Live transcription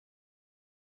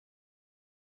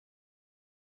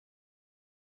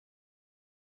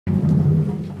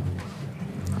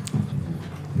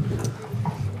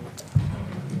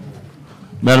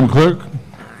Madam Clerk? All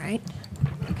right.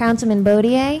 Councilman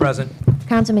Bodier? Present.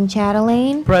 Councilman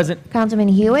Chatelain? Present. Councilman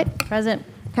Hewitt? Present.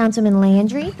 Councilman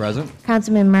Landry? Present.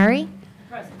 Councilman Murray?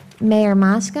 Present. Mayor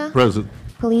Mosca? Present.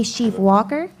 Police Chief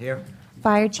Walker? Here.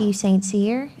 Fire Chief St.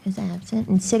 Cyr is absent,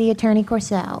 and City Attorney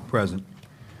Corsell. Present.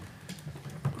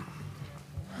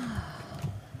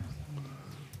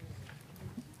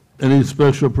 Any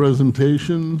special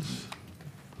presentations?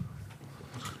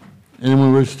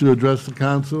 Anyone wish to address the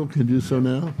council can do so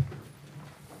now.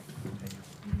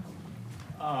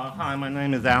 Hi, my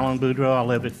name is Alan Boudreau. I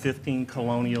live at 15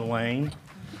 Colonial Lane.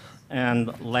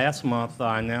 And last month,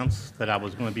 I announced that I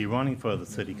was going to be running for the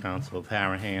City Council of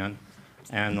Harahan.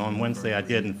 And on Wednesday, I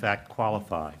did, in fact,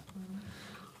 qualify.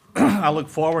 I look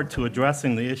forward to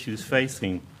addressing the issues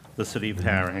facing the City of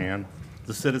Harahan.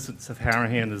 The citizens of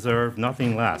Harahan deserve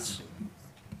nothing less.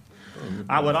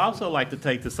 I would also like to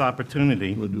take this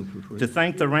opportunity to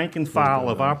thank the rank and file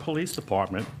of our police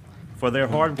department for their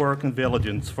hard work and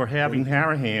diligence for having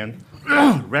Harahan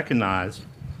recognized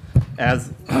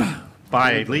as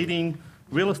by a leading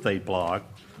real estate blog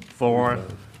for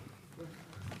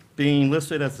being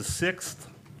listed as the 6th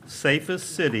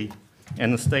safest city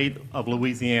in the state of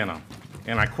Louisiana.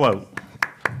 And I quote,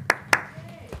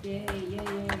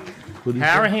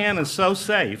 Harahan is so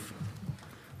safe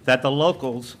that the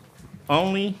locals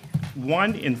only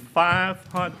 1 in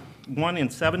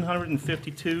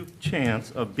 752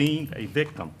 chance of being a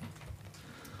victim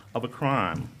of a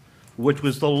crime, which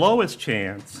was the lowest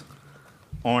chance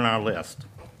on our list.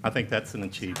 I think that's an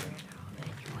achievement.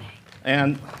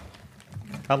 And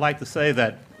I'd like to say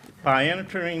that by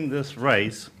entering this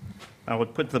race, I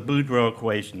would put the Boudreau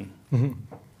equation.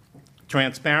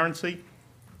 Transparency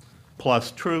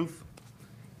plus truth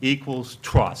equals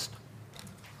trust.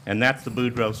 And that's the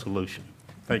Boudreau solution.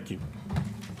 Thank you.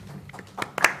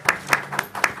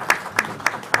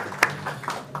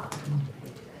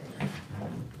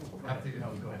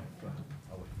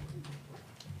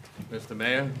 Mr.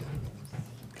 Mayor,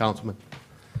 Councilman,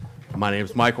 my name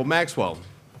is Michael Maxwell.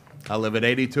 I live at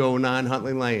 8209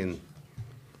 Huntley Lane.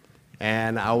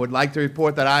 And I would like to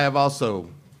report that I have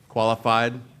also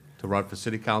qualified to run for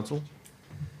City Council.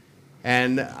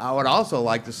 And I would also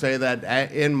like to say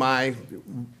that in my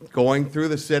going through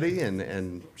the city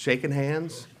and shaking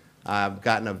hands, I've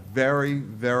gotten a very,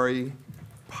 very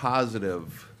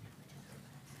positive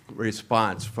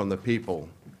response from the people.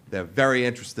 They're very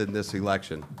interested in this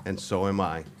election, and so am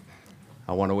I.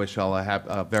 I want to wish you all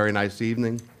a very nice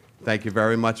evening. Thank you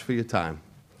very much for your time.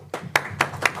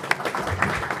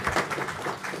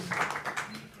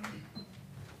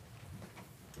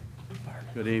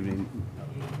 Good evening.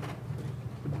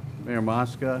 Mayor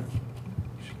Mosca,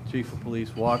 Chief of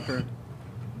Police Walker,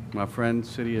 my friend,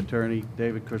 City Attorney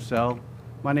David Corsell.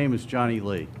 My name is Johnny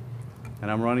Lee, and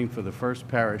I'm running for the 1st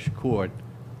Parish Court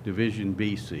Division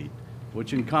B seat,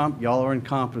 which y'all are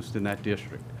encompassed in that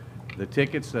district. The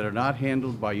tickets that are not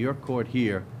handled by your court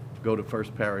here go to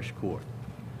 1st Parish Court.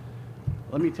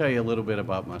 Let me tell you a little bit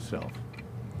about myself.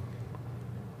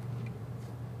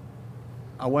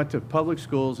 I went to public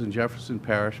schools in Jefferson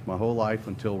Parish my whole life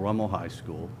until Rummel High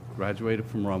School, graduated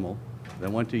from Rummel,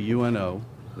 then went to UNO,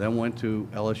 then went to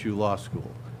LSU Law School.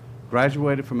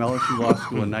 Graduated from LSU Law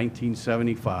School in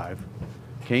 1975,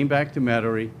 came back to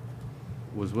Metairie,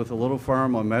 was with a little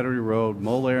firm on Metairie Road,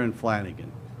 Molaire and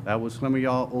Flanagan. That was, some of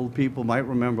y'all old people might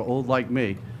remember, old like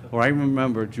me, or I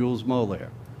remember Jules Molaire.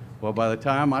 Well, by the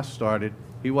time I started,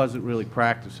 he wasn't really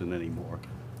practicing anymore,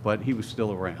 but he was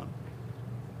still around.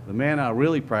 The man I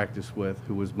really practiced with,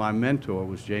 who was my mentor,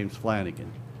 was James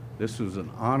Flanagan. This was an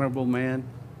honorable man.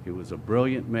 He was a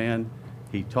brilliant man.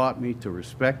 He taught me to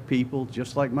respect people,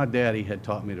 just like my daddy had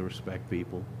taught me to respect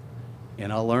people.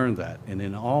 And I learned that. And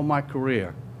in all my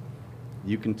career,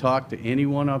 you can talk to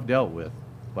anyone I've dealt with,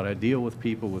 but I deal with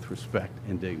people with respect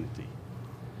and dignity.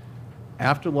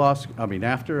 After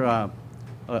a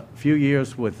few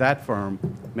years with that firm,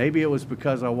 maybe it was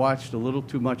because I watched a little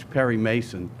too much Perry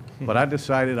Mason, but I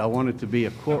decided I wanted to be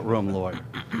a courtroom lawyer.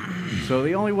 So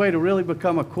the only way to really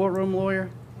become a courtroom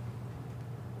lawyer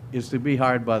is to be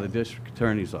hired by the district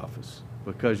attorney's office,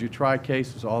 because you try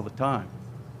cases all the time.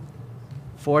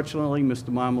 Fortunately, Mr.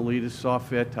 Maimonides saw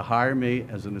fit to hire me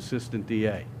as an assistant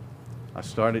DA. I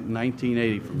started in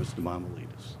 1980 for Mr.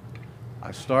 Maimonides.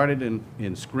 I started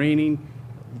in screening.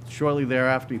 Shortly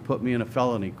thereafter, he put me in a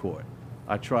felony court.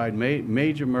 I tried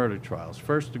major murder trials,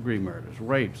 first-degree murders,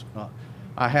 rapes.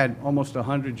 I had almost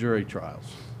 100 jury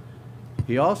trials.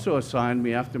 He also assigned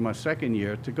me after my second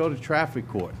year to go to traffic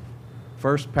court,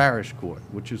 1st Parish Court,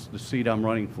 which is the seat I'm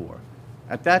running for.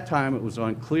 At that time, it was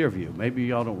on Clearview. Maybe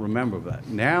y'all don't remember that.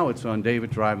 Now it's on David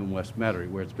Drive in West Metairie,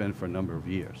 where it's been for a number of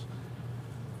years.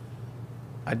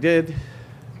 I did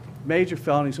major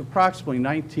felonies. Approximately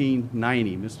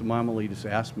 1990, Mr. Maimelides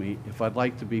asked me if I'd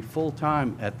like to be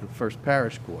full-time at the First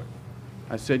Parish Court.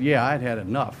 I said, yeah, I'd had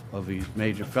enough of these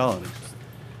major felonies.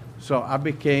 So I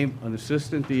became an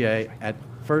assistant DA at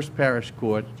First Parish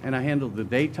Court, and I handled the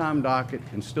daytime docket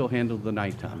and still handled the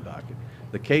nighttime docket.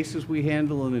 The cases we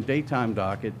handle in the daytime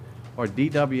docket are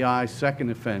DWI second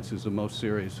offense is the most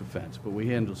serious offense, but we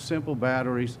handle simple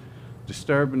batteries,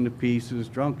 disturbing the peace,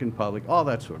 drunk in public, all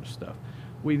that sort of stuff.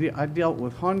 I dealt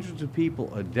with hundreds of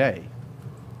people a day.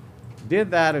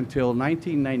 Did that until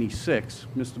 1996.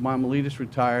 Mr. Maimelides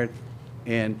retired,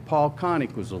 and Paul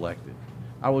Connick was elected.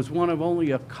 I was one of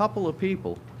only a couple of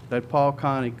people that Paul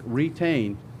Connick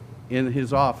retained in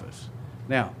his office.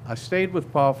 Now, I stayed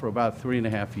with Paul for about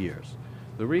 3.5 years.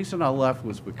 The reason I left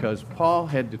was because Paul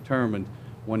had determined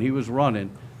when he was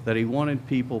running that he wanted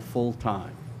people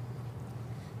full-time.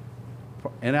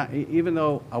 And even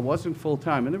though I wasn't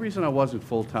full-time, and the reason I wasn't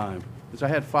full-time is I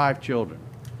had 5 children.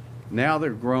 Now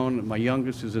they're grown. My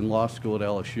youngest is in law school at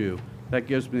LSU. That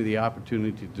gives me the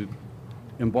opportunity to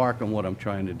embark on what I'm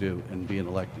trying to do and be an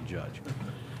elected judge.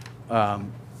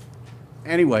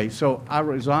 Anyway, so I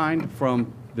resigned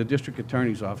from the district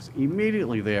attorney's office.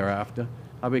 Immediately thereafter,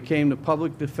 I became the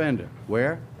public defender.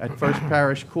 Where? At First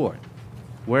Parish Court.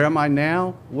 Where am I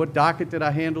now? What docket did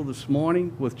I handle this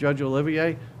morning with Judge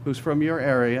Olivier, who's from your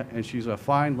area, and she's a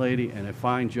fine lady and a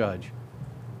fine judge.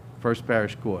 First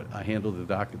Parish Court. I handled the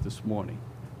docket this morning.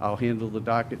 I'll handle the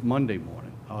docket Monday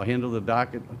morning. I'll handle the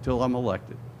docket until I'm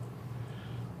elected.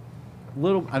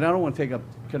 I don't want to take up,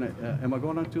 am I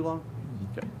going on too long?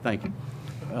 Okay, thank you.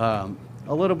 A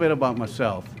little bit about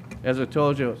myself. As I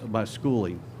told you, my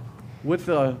schooling.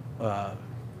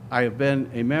 I have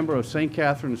been a member of St.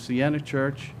 Catherine of Siena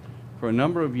Church for a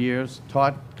number of years,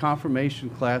 taught confirmation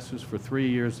classes for 3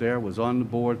 years there, was on the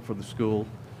board for the school.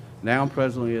 Now I'm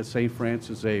presently at St.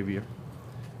 Francis Xavier.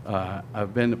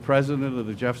 I've been the president of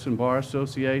the Jefferson Bar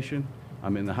Association.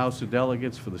 I'm in the House of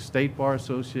Delegates for the State Bar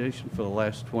Association for the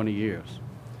last 20 years.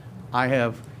 I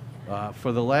have,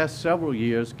 for the last several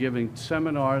years, given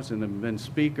seminars and have been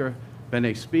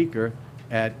a speaker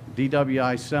at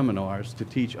DWI seminars to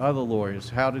teach other lawyers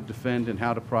how to defend and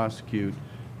how to prosecute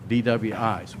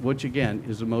DWIs, which again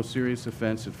is the most serious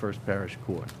offense at First Parish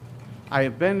Court. I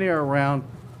have been around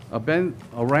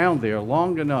there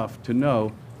long enough to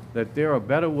know that there are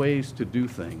better ways to do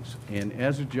things, and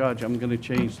as a judge, I'm going to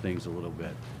change things a little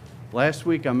bit. Last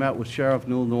week, I met with Sheriff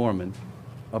Newell Norman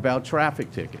about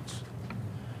traffic tickets.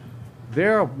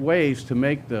 There are ways to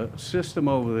make the system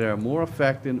over there more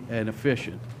effective and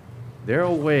efficient. There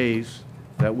are ways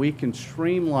that we can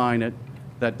streamline it,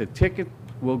 that the ticket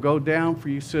will go down for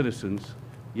you citizens,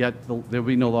 yet there'll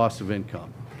be no loss of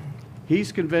income.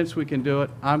 He's convinced we can do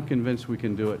it, I'm convinced we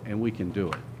can do it, and we can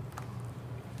do it.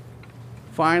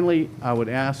 Finally, I would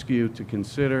ask you to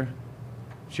consider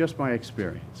just my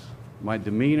experience, my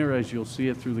demeanor as you'll see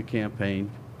it through the campaign,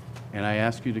 and I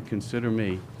ask you to consider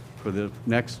me for the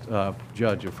next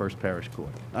judge of First Parish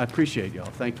Court. I appreciate y'all.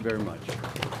 Thank you very much.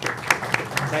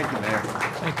 Thank you, Mayor.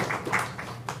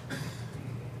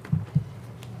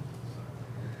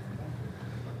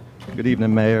 Good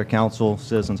evening, Mayor, Council,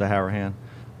 citizens of Harahan.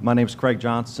 My name is Craig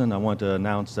Johnson. I want to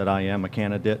announce that I am a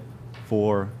candidate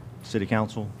for City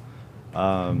Council.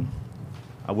 I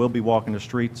will be walking the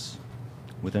streets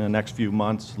within the next few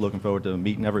months. Looking forward to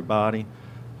meeting everybody.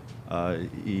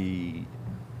 Looking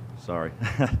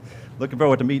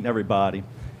forward to meeting everybody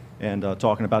and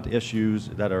talking about the issues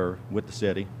that are with the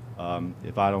city.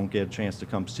 If I don't get a chance to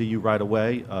come see you right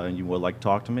away and you would like to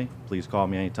talk to me, please call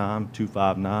me anytime,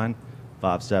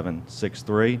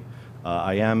 259-5763.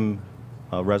 I am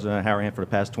a resident of Harahan for the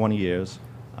past 20 years.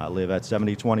 I live at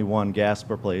 7021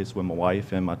 Gasper Place with my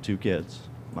wife and my 2 kids,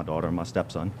 my daughter and my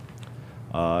stepson.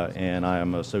 And I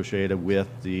am associated with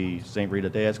the St. Rita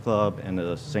Dance Club and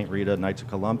the St. Rita Knights of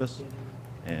Columbus.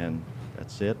 And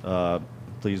that's it.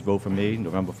 Please vote for me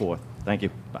November 4th. Thank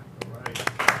you. Bye.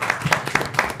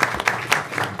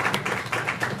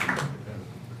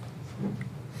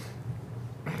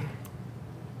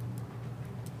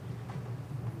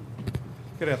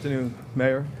 Good afternoon,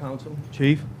 Mayor, Council,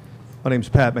 Chief. My name is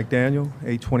Pat McDaniel,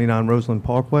 829 Roseland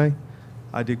Parkway.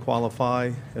 I did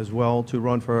qualify as well to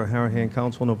run for Harahan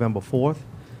Council November 4th.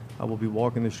 I will be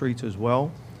walking the streets as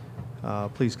well.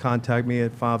 Please contact me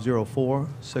at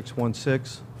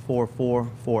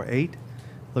 504-616-4448.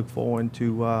 Look forward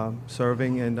to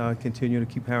serving and continue to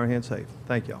keep Harahan safe.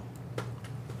 Thank y'all.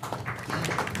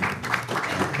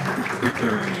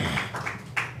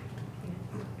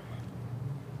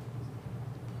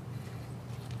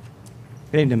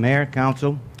 Good evening, Mayor,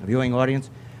 Council, viewing audience.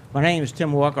 My name is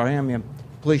Tim Walker. I am your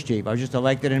police chief. I was just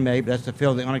elected in May, but that's to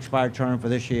fill the unexpired term for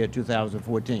this year,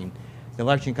 2014. The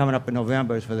election coming up in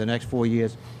November is for the next 4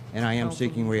 years, and I am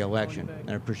seeking re-election, and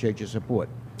I appreciate your support.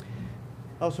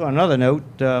 Also, on another note,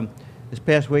 this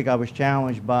past week I was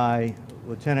challenged by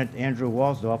Lieutenant Andrew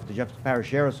Walsdorf, the Jefferson Parish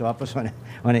Sheriff's Office, on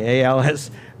the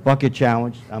ALS Bucket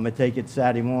Challenge. I'm going to take it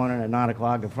Saturday morning at 9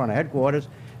 o'clock in front of headquarters,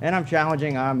 and I'm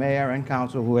challenging our mayor and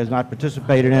council, who has not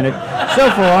participated in it so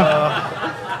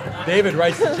far. David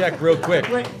writes the check real quick.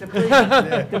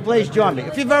 To please join me.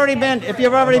 If you've already been,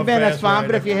 that's fine,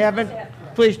 but if you haven't,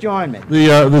 please join me.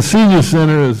 The senior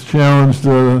center has challenged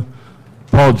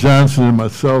Paul Johnson and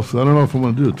myself, so I don't know if I'm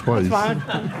going to do it twice. Fine.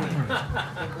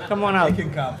 Come on out.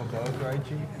 Can cop for both, right,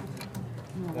 Chief?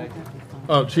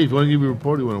 Oh, Chief, want to give you a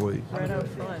report, or you want to wait? Right up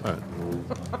front. All right.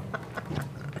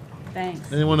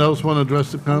 Thanks. Anyone else want to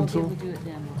address the We'll council? do it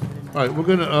then. We'll put it in. All right, we're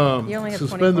going You only to have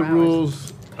suspend the 24 hours.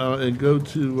 rules and go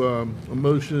to a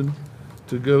motion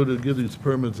to go to give these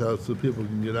permits out so people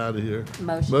can get out of here.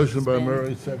 Motion to Motion by suspend.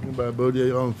 Murray, second by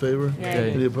Bodier. All in favor?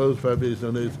 Yay. Any opposed? 5 yeas,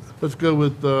 no nays. Let's go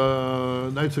with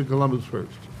Knights of Columbus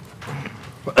first.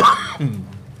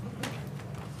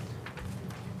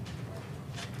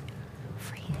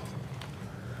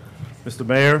 Mr.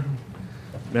 Mayor,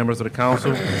 members of the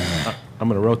council, I'm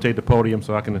going to rotate the podium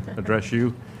so I can address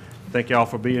you. Thank you all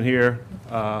for being here.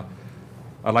 I'd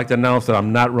like to announce that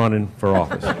I'm not running for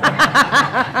office.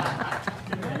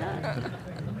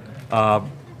 My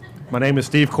name is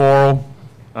Steve Coral.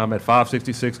 I'm at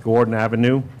 566 Gordon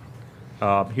Avenue.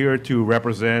 Here to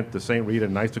represent the St. Rita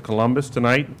Knights of Columbus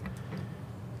tonight.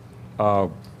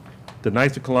 The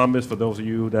Knights of Columbus, for those of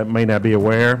you that may not be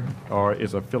aware,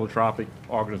 is a philanthropic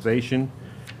organization.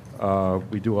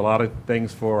 We do a lot of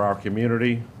things for our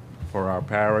community, for our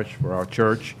parish, for our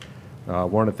church.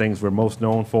 One of the things we're most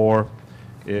known for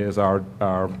is our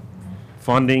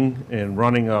funding and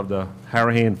running of the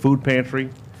Harahan Food Pantry,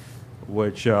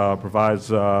 which provides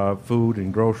food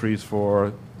and groceries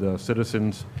for the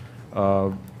citizens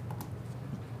of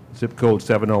zip code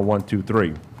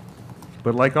 70123.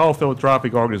 But like all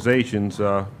philanthropic organizations,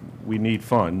 we need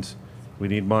funds. We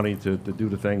need money to do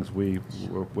the things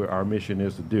our mission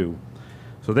is to do.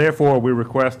 So therefore, we're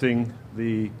requesting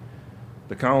the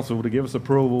council to give us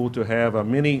approval to have a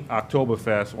mini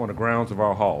Oktoberfest on the grounds of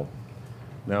our hall.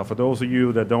 Now, for those of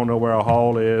you that don't know where our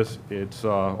hall is, it's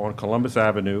on Columbus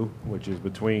Avenue, which is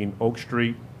between Oak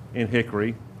Street and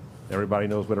Hickory. Everybody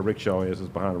knows where the rickshaw is, it's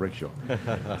behind the rickshaw.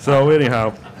 So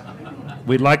anyhow,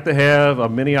 we'd like to have a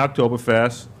mini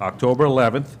Oktoberfest, October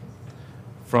 11th,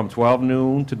 from 12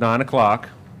 noon to 9 o'clock.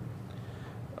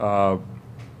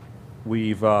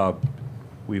 We've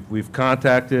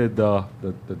contacted the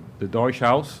Deutsch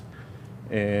House,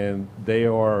 and they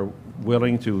are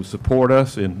willing to support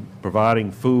us in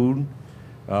providing food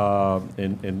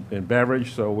and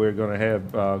beverage. So we're going to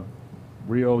have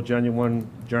real, genuine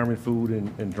German food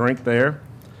and drink there.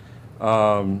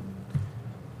 We're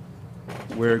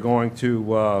going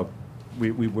to,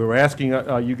 we're asking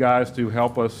you guys to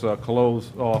help us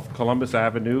close off Columbus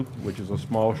Avenue, which is a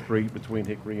small street between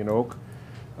Hickory and Oak,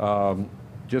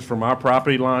 just from our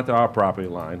property line to our property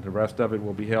line. The rest of it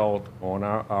will be held on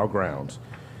our grounds.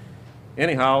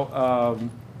 Anyhow,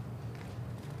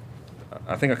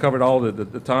 I think I covered all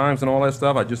the times and all that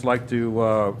stuff. I'd just like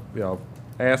to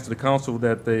ask the council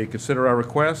that they consider our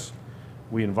request.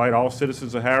 We invite all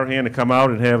citizens of Harahan to come out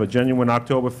and have a genuine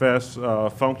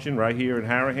Oktoberfest function right here in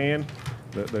Harahan.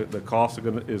 The cost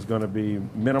is going to be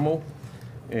minimal.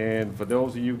 And for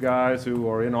those of you guys who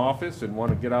are in office and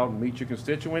want to get out and meet your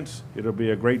constituents, it'll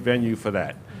be a great venue for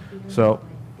that. So,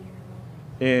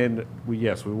 and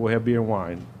yes, we will have beer and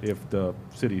wine if the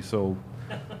city so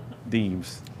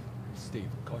deems. Steve,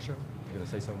 car show? You going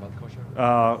to say something about the car show?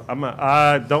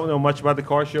 I don't know much about the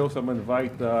car show, so I'm going to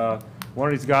invite one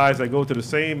of these guys that go to the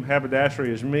same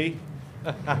haberdashery as me,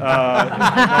 the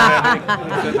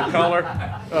color,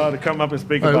 to come up and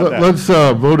speak All right, about that. let's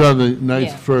vote on the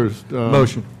Knights Yeah. first.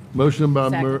 Motion. Motion by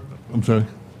Second. I'm sorry.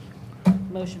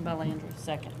 Motion by Landry,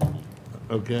 second.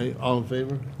 Okay, all in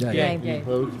favor? Yay. Any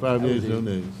opposed? 5 yeas, no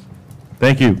nays.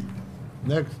 Thank you.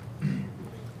 Next.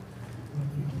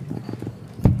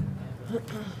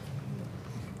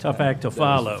 Tough act to That was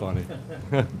follow. funny.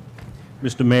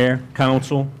 Mr. Mayor,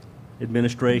 council,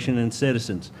 administration, and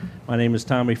citizens. My name is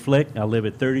Tommy Flick. I live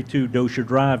at 32 Dosher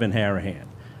Drive in Harahan.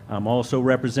 I'm also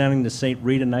representing the St.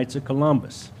 Rita Knights of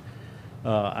Columbus.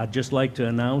 I'd just like to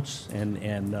announce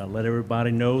and let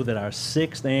everybody know that our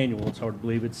 6th annual, it's hard to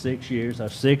believe it's 6 years, our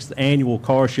 6th annual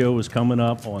car show is coming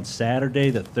up on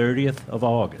Saturday, the 30th of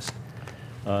August.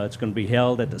 It's going to be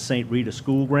held at the St. Rita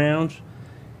School Grounds.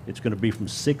 It's going to be from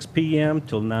 6 p.m.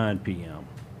 till 9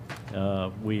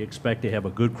 p.m. We expect to have a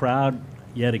good crowd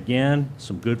yet again,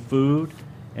 some good food,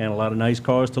 and a lot of nice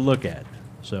cars to look at.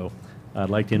 So I'd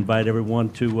like to invite everyone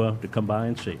to come by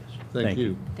and see us. Thank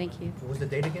you. Thank you. What was the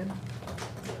date again?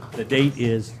 The date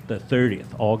is the 30th,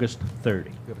 August 30.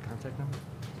 You have a contact number?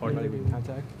 Pardon? Anybody with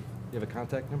contact? You have a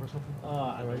contact number or something?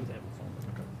 I like to have a phone.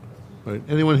 All right,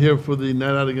 anyone here for the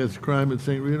Night Out Against Crime at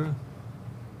St. Rita?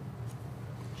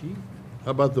 Chief?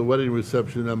 How about the wedding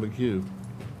reception at McHugh?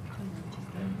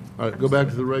 All right, go back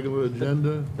to the regular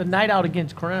agenda. The night out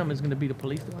against crime is going to be the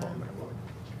police department.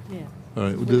 Yeah. All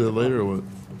right, we'll do that later or what?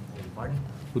 Pardon?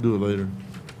 We'll do it later.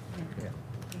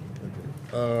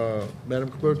 Madam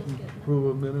Clerk,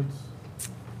 approval of minutes?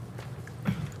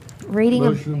 Reading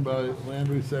of, Motion by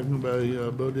Landry, second by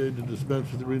Bodie to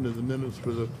dispense with the reading of the minutes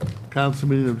for the council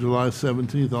meeting of July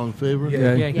 17th. All in favor?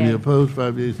 Yay. Any opposed?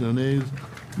 5 yeas, no nays.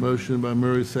 Motion by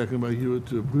Murray, second by Hewitt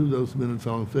to approve those minutes.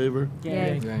 All in favor?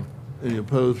 Yay. Any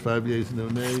opposed? 5 yeas, no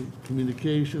nay.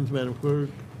 Communications, Madam Clerk?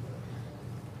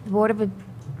 the Board of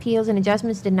Appeals and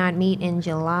Adjustments did not meet in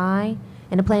July,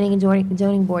 and the Planning and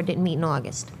Zoning Board didn't meet in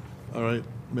August. All right,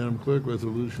 Madam Clerk,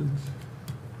 resolutions?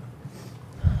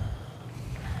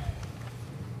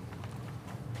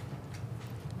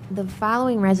 The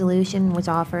following resolution was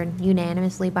offered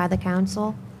unanimously by the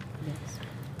council. Yes.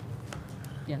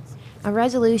 Yes. A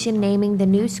resolution naming the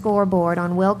new scoreboard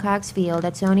on Wilcox Field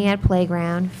at Soniat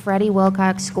Playground, Freddie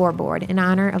Wilcox Scoreboard, in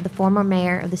honor of the former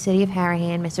mayor of the city of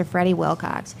Harahan, Mr. Freddie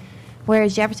Wilcox.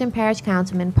 Whereas Jefferson Parish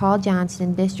Councilman Paul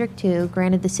Johnston, District 2,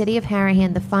 granted the city of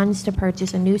Harahan the funds to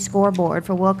purchase a new scoreboard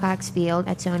for Wilcox Field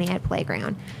at Soniat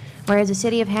Playground. Whereas the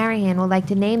city of Harahan would like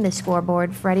to name this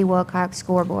scoreboard Freddie Wilcox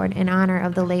Scoreboard in honor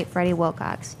of the late Freddie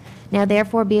Wilcox. Now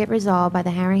therefore be it resolved by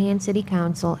the Harahan City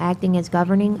Council, acting as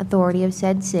governing authority of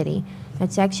said city,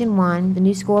 that Section 1, the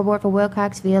new scoreboard for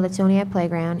Wilcox Field at Soniat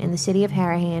Playground in the city of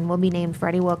Harahan will be named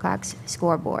Freddie Wilcox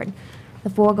Scoreboard. The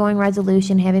foregoing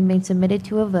resolution having been submitted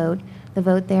to a vote, the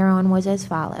vote thereon was as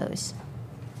follows.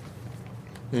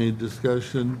 Any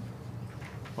discussion?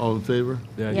 All in favor?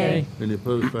 Yay. Any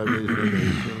opposed? 5 yeas, no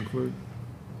nays. Madam Clerk?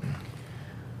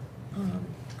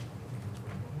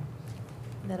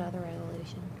 That other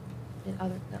resolution,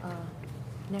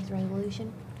 next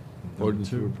resolution? Ordinance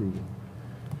for approval.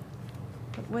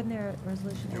 Wasn't there a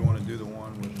resolution? You want to do the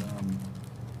one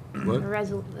with What?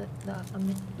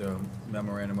 the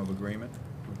memorandum of agreement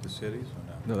with the cities or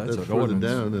no? No, that's That's an further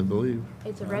ordinance. down, I believe.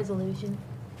 It's a resolution.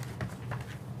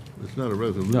 It's not a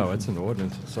resolution. No, it's an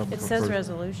ordinance. It's something It says for-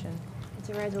 resolution. It's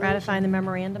a resolution. Ratifying the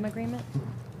memorandum agreement?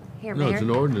 Here, No, Mayor. it's an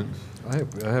ordinance. I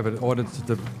have an ordinance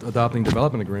adopting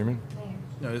development agreement. Mayor.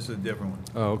 No, this is a different one.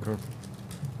 Oh, okay.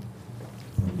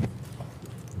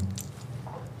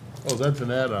 Oh, that's an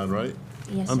add-on, right?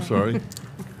 Yes, I'm sir.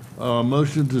 sorry.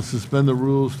 Motion to suspend the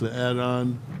rules to add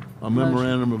on a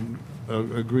memorandum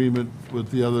of agreement with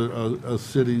the other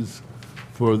cities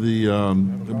for the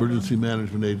Emergency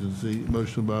Management Agency.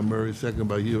 Motion by Murray, second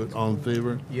by Hewitt. All in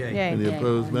favor? Yay. Any Yay.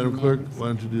 opposed? Madam Clerk, why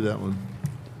don't you do that one?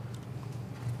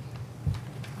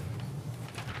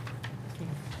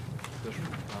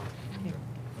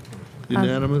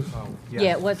 Unanimous?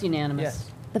 Yeah, it was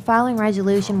unanimous. The following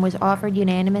resolution was offered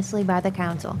unanimously by the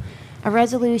council. A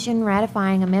resolution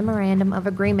ratifying a memorandum of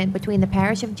agreement between the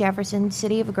Parish of Jefferson,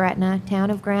 City of Gretna, Town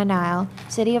of Grand Isle,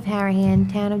 City of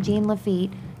Harahan, Town of Jean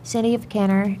Lafitte, City of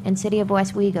Kenner, and City of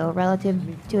Westwego relative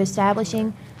to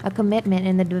establishing a commitment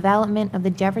in the development of the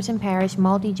Jefferson Parish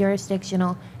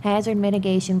Multi-Jurisdictional Hazard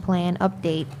Mitigation Plan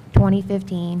Update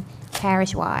 2015,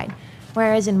 parish-wide.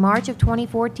 Whereas in March of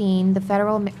 2014, the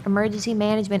Federal Emergency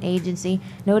Management Agency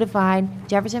notified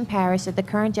Jefferson Parish that the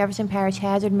current Jefferson Parish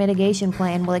Hazard Mitigation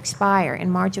Plan will expire in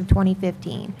March of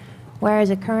 2015. Whereas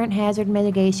a current hazard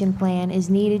mitigation plan is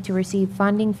needed to receive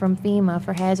funding from FEMA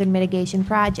for hazard mitigation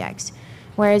projects.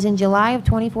 Whereas in July of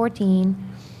 2014,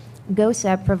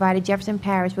 GOSEP provided Jefferson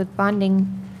Parish with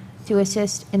funding to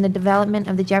assist in the development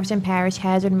of the Jefferson Parish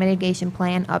Hazard Mitigation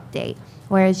Plan Update.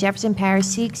 Whereas Jefferson Parish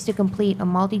seeks to complete a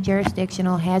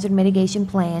multi-jurisdictional hazard mitigation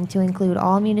plan to include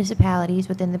all municipalities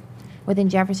within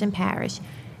Jefferson Parish.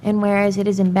 And whereas it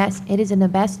is in the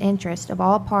best interest of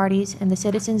all parties and the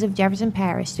citizens of Jefferson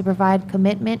Parish to provide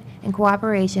commitment and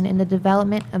cooperation in the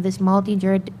development of this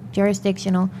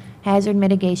multi-jurisdictional hazard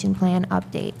mitigation plan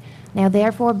update. Now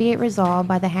therefore be it resolved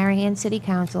by the Harahan City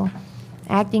Council,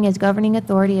 acting as governing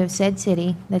authority of said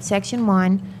city, that Section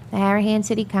 1, the Harahan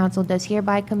City Council does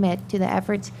hereby commit to the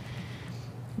efforts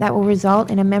that will result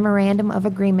in a memorandum of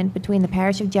agreement between the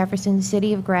Parish of Jefferson,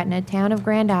 City of Gretna, Town of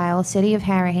Grand Isle, City of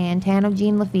Harahan, Town of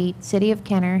Jean Lafitte, City of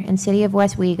Kenner, and City of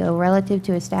Westwego relative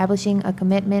to establishing a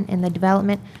commitment in the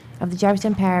development of the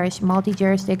Jefferson Parish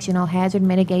Multi-Jurisdictional Hazard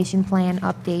Mitigation Plan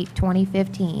Update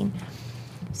 2015.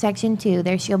 Section 2,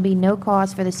 there shall be no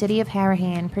cost for the City of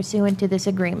Harahan pursuant to this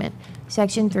agreement.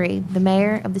 Section 3, the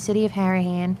mayor of the City of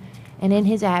Harahan, and in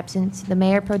his absence, the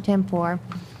mayor pro tempore,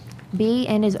 be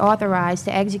and is authorized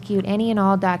to execute any and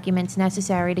all documents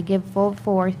necessary to give full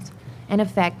force and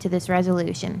effect to this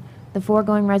resolution. The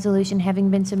foregoing resolution having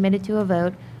been submitted to a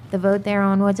vote, the vote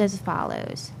thereon was as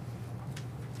follows.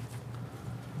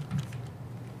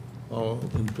 All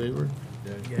in favor?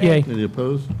 Yay. Any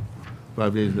opposed?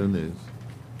 5 yeas, no nays.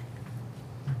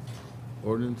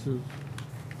 Ordinances?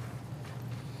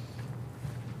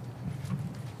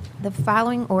 The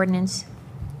following ordinance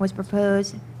was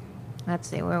proposed, let's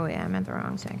see, where are we at? I'm at the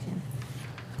wrong section.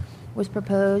 Was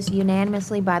proposed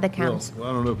unanimously by the council. Well,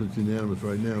 I don't know if it's unanimous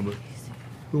right now, but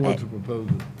who wants to propose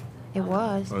it? It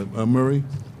was. Murray?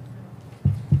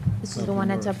 This is the one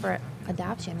that's up for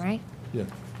adoption, right? Yeah.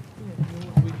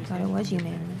 Thought it was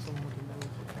unanimous.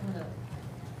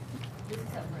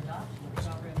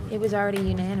 It was already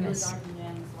unanimous.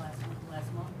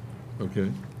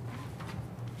 Okay.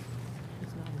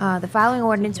 The following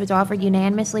ordinance was offered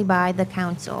unanimously by the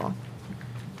council.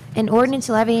 An ordinance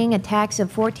levying a tax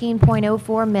of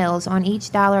 14.04 mils on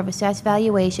each dollar of assessed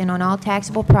valuation on all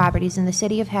taxable properties in the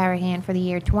city of Harahan for the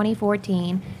year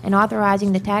 2014, and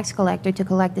authorizing the tax collector to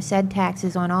collect the said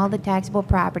taxes on all the taxable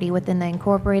property within the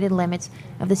incorporated limits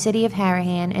of the city of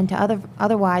Harahan, and to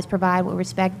otherwise provide with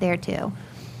respect thereto.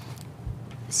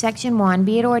 Section 1,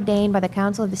 be it ordained by the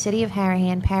Council of the City of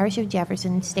Harahan, Parish of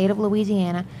Jefferson, State of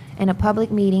Louisiana, in a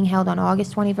public meeting held on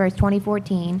August 21st,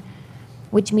 2014,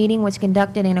 which meeting was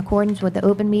conducted in accordance with the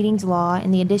Open Meetings Law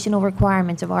and the additional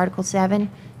requirements of Article 7,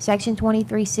 Section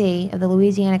 23C of the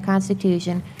Louisiana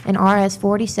Constitution and RS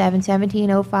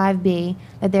 47-1705B,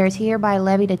 that there is hereby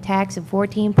levied a tax of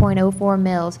 14.04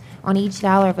 mils on each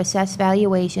dollar of assessed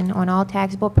valuation on all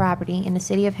taxable property in the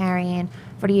city of Harahan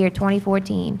for the year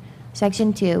 2014.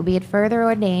 Section 2, be it further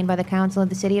ordained by the Council of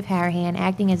the City of Harahan,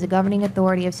 acting as the governing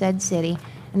authority of said city,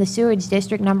 and the Sewerage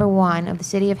District Number 1 of the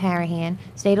City of Harahan,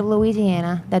 State of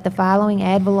Louisiana, that the following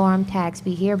ad valorem tax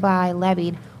be hereby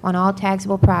levied on all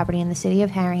taxable property in the City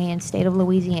of Harahan, State of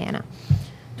Louisiana.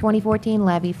 2014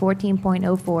 levy,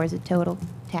 14.04 is the total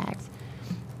tax.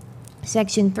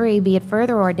 Section 3, be it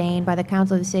further ordained by the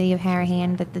Council of the City of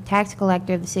Harahan that the tax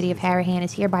collector of the City of Harahan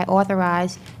is hereby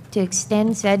authorized to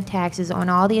extend said taxes on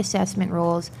all the assessment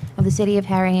rolls of the City of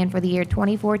Harahan for the year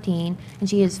 2014, and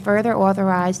she is further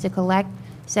authorized to collect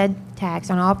said tax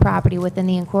on all property within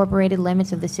the incorporated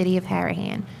limits of the City of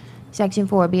Harahan. Section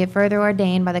 4, be it further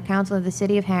ordained by the Council of the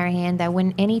City of Harahan that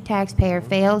when any taxpayer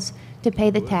fails to pay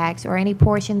the tax or any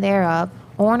portion thereof,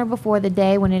 on or before the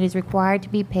day when it is required to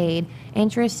be paid,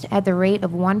 interest at the rate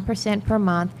of 1% per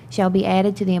month shall be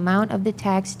added to the amount of the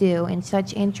tax due, and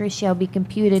such interest shall be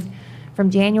computed from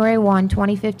January 1,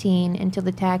 2015 until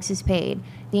the tax is paid.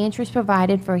 The interest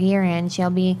provided for herein shall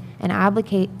be an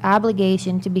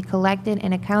obligation to be collected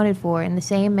and accounted for in the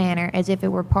same manner as if it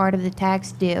were part of the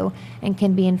tax due, and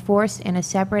can be enforced in a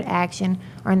separate action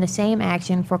or in the same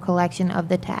action for collection of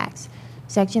the tax.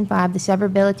 Section 5, the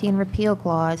severability and repeal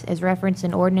clause, as referenced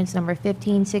in ordinance number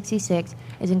 1566,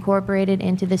 is incorporated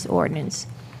into this ordinance.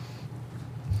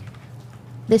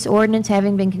 This ordinance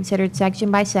having been considered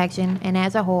section by section and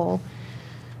as a whole,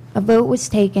 a vote was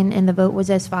taken, and the vote was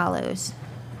as follows.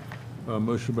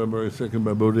 Motion by Murray, second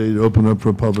by Bodie, to open up for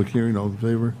a public hearing. All in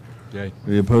favor? Yay.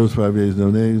 Any opposed? 5 yeas,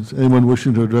 no nays. Anyone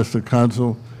wishing to address the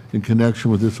council in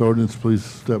connection with this ordinance, please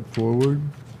step forward.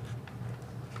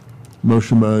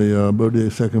 Motion by Bodie,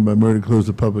 second by Murray, to close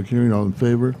the public hearing. All in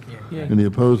favor? Yay. Any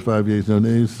opposed? 5 yeas, no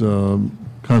nays.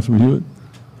 Councilman Hewitt?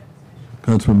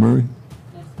 Councilman Murray?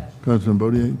 Councilman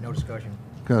Bodie? No discussion.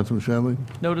 Councilman Shanley?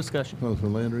 No discussion.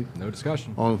 Councilman Landry? No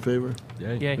discussion. All in favor?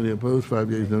 Yay. Yay. Any opposed? 5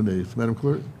 yeas, no nays. Madam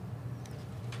Clerk?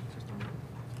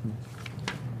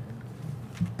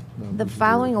 The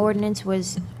following ordinance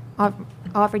was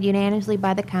offered unanimously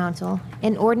by the council.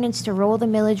 An ordinance to roll the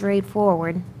millage rate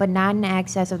forward, but not in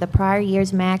excess of the prior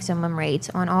year's maximum rates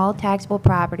on all taxable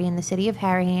property in the city of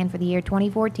Harahan for the year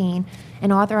 2014,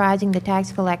 and authorizing the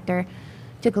tax collector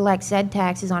to collect said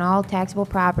taxes on all taxable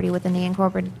property within the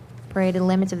incorporated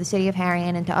limits of the city of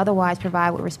Harahan, and to otherwise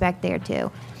provide with respect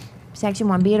thereto. Section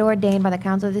 1, be it ordained by the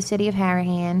council of the city of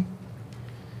Harahan,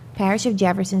 Parish of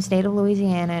Jefferson, State of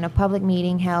Louisiana, in a public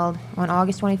meeting held on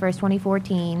August 21st,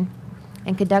 2014,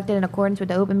 and conducted in accordance with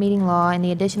the open meeting law and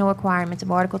the additional requirements of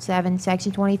Article 7,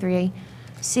 Section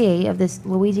 23C of the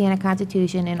Louisiana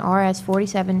Constitution and RS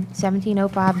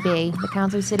 47-1705B, the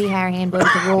Council of the City of Harahan voted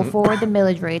to roll forward the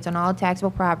millage rates on all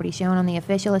taxable property shown on the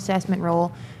official assessment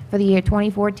roll for the year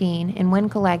 2014, and when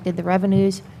collected, the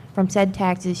revenues from said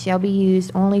taxes shall be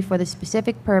used only for the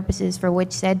specific purposes for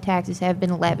which said taxes have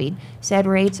been levied. Said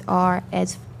rates are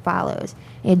as follows.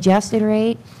 The adjusted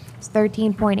rate is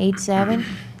 13.87,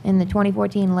 and the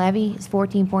 2014 levy is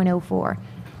 14.04.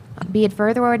 Be it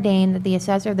further ordained that the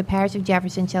assessor of the parish of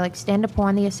Jefferson shall extend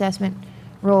upon the assessment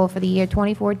roll for the year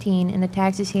 2014 and the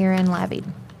taxes herein levied.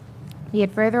 Be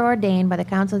it further ordained by the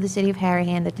Council of the City of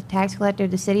Harahan that the tax collector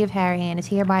of the City of Harahan is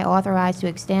hereby authorized to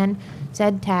extend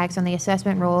said tax on the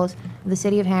assessment rolls of the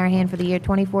City of Harahan for the year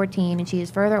 2014, and she is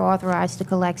further authorized to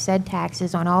collect said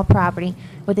taxes on all property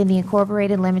within the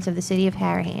incorporated limits of the City of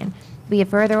Harahan. Be it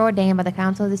further ordained by the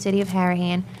Council of the City of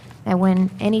Harahan that when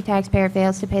any taxpayer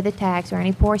fails to pay the tax or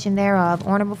any portion thereof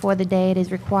on or before the day it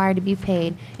is required to be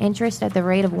paid, interest at the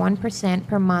rate of 1%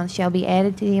 per month shall be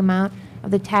added to the amount of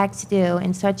the tax due,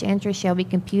 and such interest shall be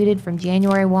computed from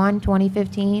January 1,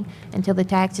 2015 until the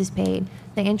tax is paid.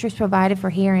 The interest provided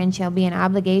for herein shall be an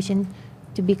obligation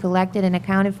to be collected and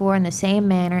accounted for in the same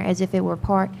manner as if it were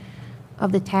part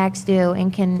of the tax due,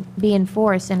 and can be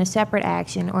enforced in a separate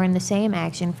action or in the same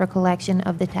action for collection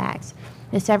of the tax.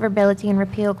 The severability and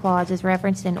repeal clause as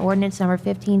referenced in ordinance number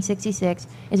 1566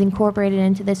 is incorporated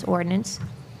into this ordinance.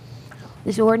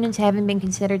 This ordinance having been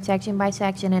considered section by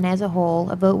section and as a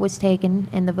whole, a vote was taken,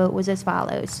 and the vote was as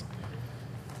follows.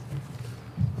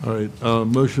 All right,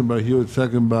 motion by Hewitt,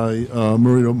 second by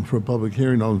Murray, to open for a public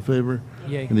hearing. All in favor?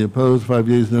 Yay. Any opposed? 5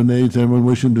 yeas, no nays. Anyone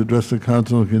wishing to address the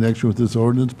council in connection with this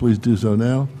ordinance, please do so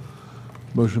now.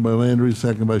 Motion by Landry,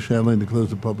 second by Chatelain to close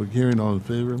the public hearing. All in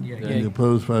favor? Yay. Any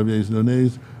opposed? 5 yeas, no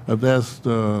nays. I've asked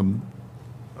Councilman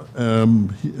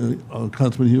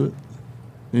Hewitt,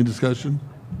 any discussion?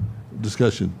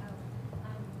 Discussion.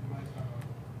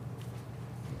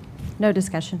 No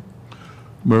discussion.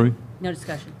 Murray? No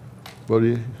discussion.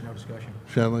 Bodier? No discussion.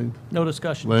 Chatelain? No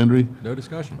discussion. Landry? No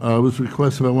discussion. It was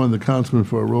requested by one of the councilmen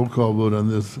for a roll call vote on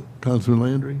this. Councilman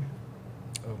Landry?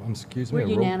 Excuse We're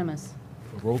me, unanimous.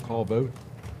 a roll call vote?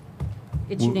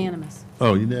 It's unanimous.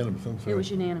 Oh, unanimous, I'm sorry. It was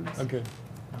unanimous. Okay. You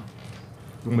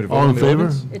want me to vote All on in the favor?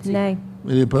 ordinance? It's Nay.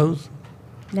 Any opposed?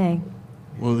 Nay.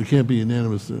 Well, it can't be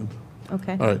unanimous then.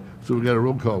 Okay. All right, so we got a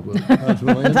roll call vote.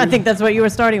 Councilman Landry? I think that's what you were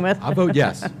starting with. I vote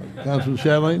yes. Councilman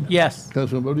Chatelain? Yes.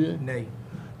 Councilman Bodier? Nay.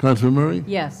 Councilman Murray?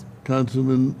 Yes.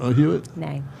 Councilman Hewitt?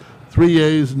 Nay. 3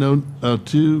 yeas, no,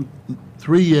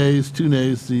 3 yeas, 2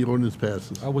 nays, the ordinance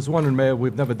passes. I was wondering, Mayor,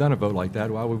 we've never done a vote like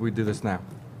that. Why would we do this now?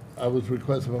 I was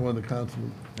requested by one of the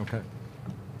councilmen. Okay.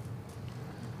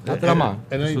 Not that I'm on.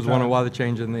 At Just any was time. wondering why the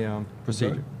change in the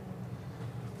procedure.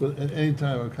 But at any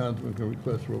time, a councilman can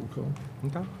request roll call.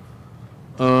 Okay.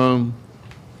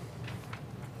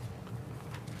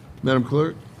 Madam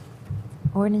Clerk?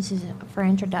 Ordinance is for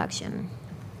introduction.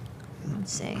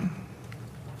 Let's see.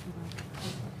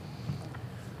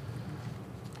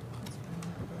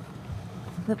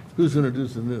 Who's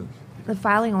introducing this? The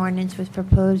filing ordinance was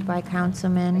proposed by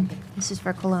Councilman, this is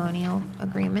for colonial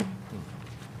agreement.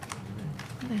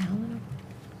 What the hell?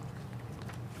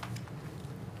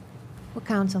 What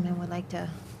councilman would like to,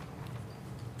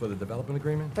 For the development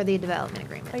agreement? for the development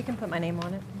agreement? Oh, you can put my name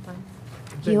on it. Fine.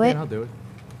 Dan, Hewitt? I'll do it.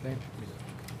 Dan.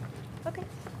 Okay.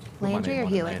 my Landry name or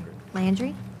on it, Hewitt?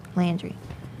 Landry? Landry.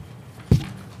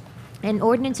 An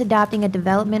ordinance adopting a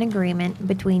development agreement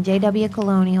between J.W.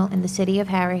 Colonial and the City of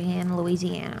Harahan,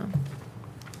 Louisiana.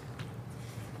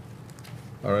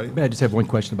 All right. May I just have one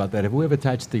question about that? Have we ever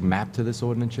attached the map to this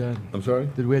ordinance yet? I'm sorry?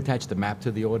 Did we attach the map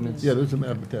to the ordinance? Yeah, there's a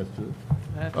map attached to it.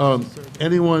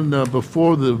 Anyone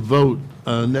before the vote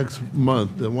next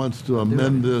month that wants to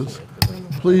amend this,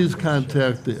 please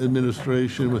contact the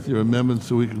administration with your amendments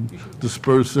so we can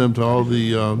disperse them to all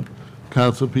the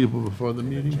council people before the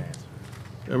meeting.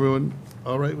 Everyone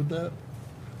all right with that?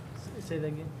 Say that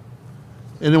again.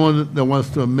 Anyone that wants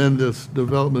to amend this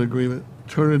development agreement,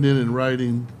 turn it in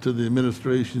writing to the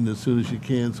administration as soon as you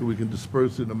can so we can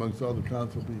disperse it amongst all the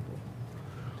council people.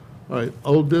 All right,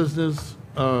 old business,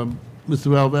 Mr.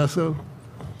 Valvaso,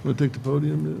 want to take the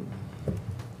podium?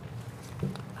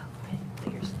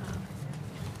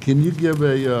 Can you give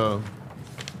a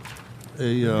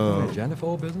Agenda for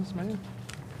old business, Mayor?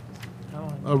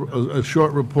 a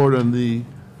short report on the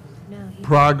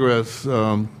progress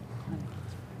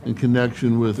in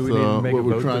connection with Do we need to make a what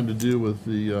we're vote trying to do with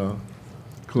the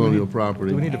colonial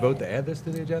property? Do we need to vote to add this to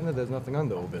the agenda? There's nothing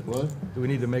under old business. What? Do we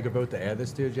need to make a vote to add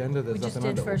this to the agenda? There's We just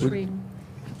nothing did under first old. reading.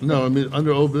 No, I mean,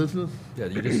 under old business? Yeah,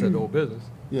 you just said old business.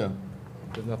 Yeah.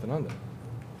 There's nothing under.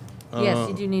 Yes,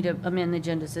 you do need to amend the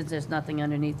agenda since there's nothing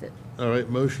underneath it. All right,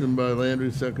 motion by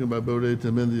Landry, second by Bode to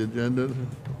amend the agenda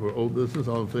for old business.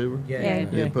 All in favor? Yay.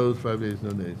 Any opposed? 5 yeas,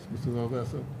 no nays. Mr.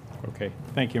 Valvaso? Okay,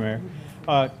 thank you, Mayor.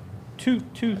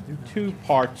 Two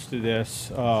parts to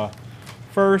this.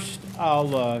 First,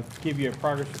 I'll give you a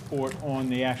progress report on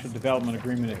the actual development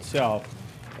agreement itself.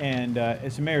 And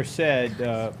as the mayor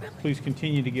said, please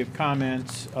continue to give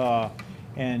comments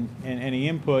and any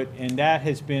input. And that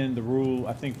has been the rule,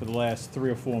 I think, for the last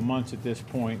 3 or 4 months at this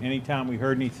point. Anytime we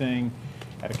heard anything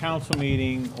at a council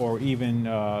meeting or even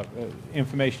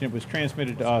information that was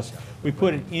transmitted to us, we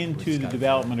put it into the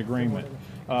development agreement.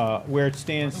 Where it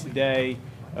stands today,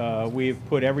 we've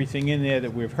put everything in there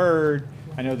that we've heard.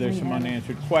 I know there's some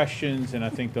unanswered questions, and I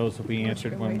think those will be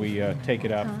answered when we take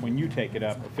it up, when you take it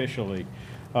up officially.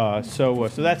 So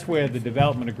that's where the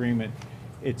development agreement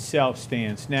itself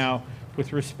stands. Now,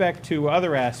 with respect to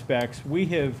other aspects, we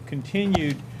have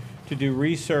continued to do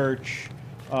research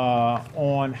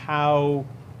on how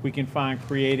we can find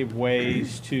creative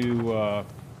ways to,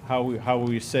 how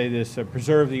we say this,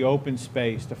 preserve the open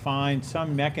space, to find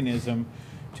some mechanism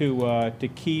to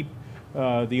keep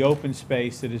the open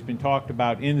space that has been talked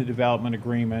about in the development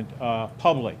agreement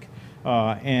public.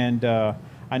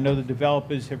 I know the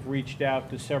developers have reached out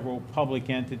to several public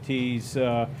entities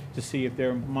to see if there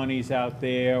are monies out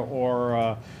there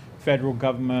or federal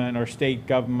government or state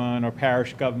government or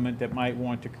parish government that might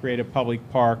want to create a public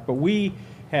park. But we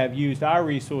have used our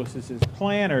resources as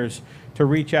planners to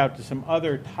reach out to some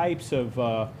other types of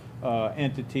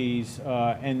entities,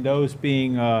 and those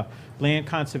being land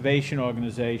conservation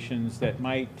organizations that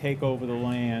might take over the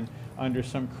land under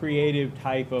some creative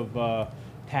type of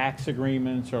tax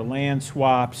agreements or land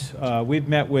swaps. We've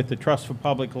met with the Trust for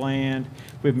Public Land.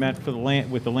 We've met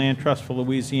with the Land Trust for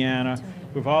Louisiana.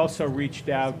 We've also reached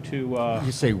out to...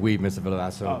 You say we, Mr.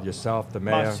 Villasso, yourself, the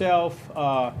mayor? Myself.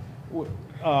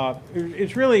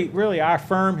 It's really our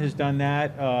firm has done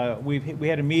that. We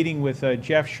had a meeting with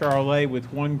Jeff Charlet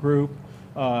with one group,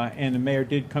 and the mayor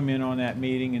did come in on that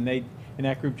meeting, and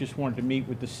that group just wanted to meet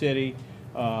with the city.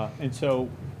 And so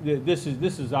this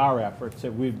is our efforts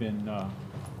that we've been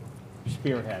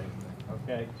spearheading,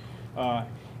 okay?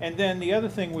 And then the other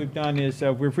thing we've done is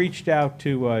we've reached out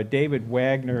to David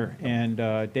Wagner and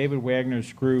David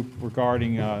Wagner's group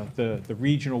regarding the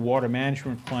regional water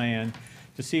management plan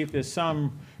to see if there's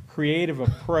some creative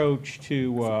approach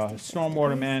to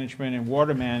stormwater management and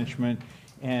water management,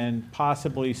 and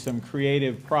possibly some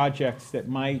creative projects that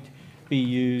might be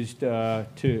used to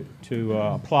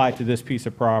apply to this piece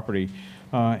of property.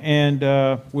 And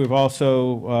we've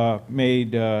also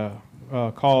made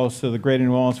calls to the Greater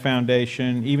New Orleans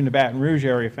Foundation, even the Baton Rouge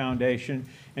Area Foundation,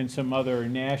 and some other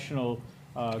national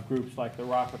groups like the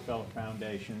Rockefeller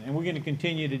Foundation. And we're going to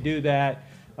continue to do that,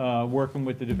 working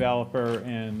with the developer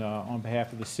and on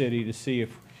behalf of the city to see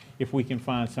if we can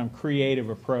find some creative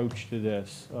approach to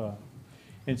this.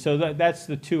 And so that's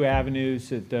the two avenues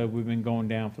that we've been going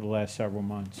down for the last several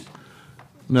months.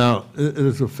 Now, it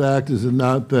is a fact, is it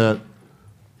not, that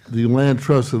the Land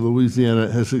Trust of Louisiana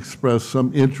has expressed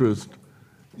some interest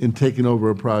in taking over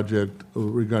a project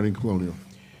regarding Colonial?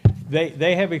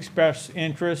 They have expressed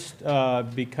interest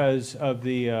because of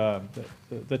the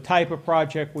type of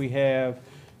project we have,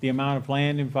 the amount of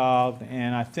land involved,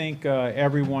 and I think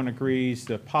everyone agrees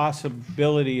the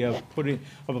possibility of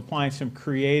applying some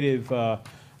creative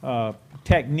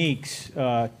techniques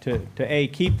to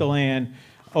keep the land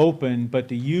open, but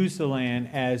to use the land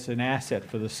as an asset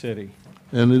for the city.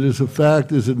 And it is a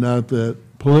fact, is it not, that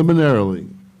preliminarily,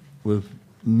 with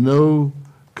no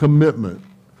commitment,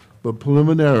 but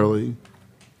preliminarily,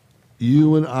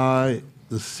 you and I,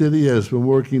 the city has been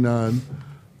working on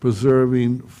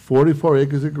preserving 44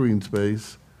 acres of green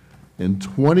space and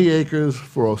 20 acres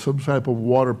for some type of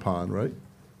water pond, right?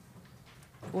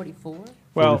 44?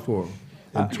 Well, 44.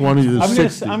 And 20 to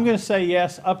 60. I'm going to say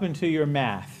yes up until your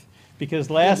math, because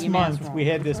last month we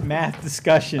had this math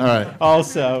discussion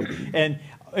also, and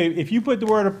if you put the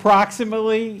word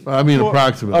approximately... I mean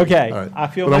approximately. Okay, right. I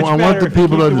feel but much I want better the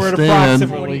people to if you keep the word understand,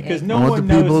 approximately, because no I want one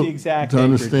the knows people the exact to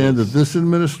understand that acreages. this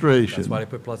administration... That's why they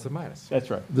put plus and minus. That's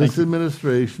right. This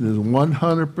administration is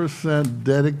 100%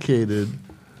 dedicated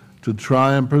to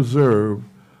try and preserve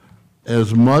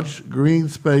as much green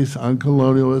space on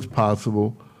Colonial as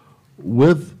possible,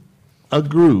 with a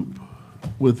group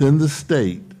within the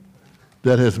state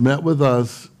that has met with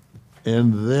us,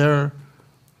 and their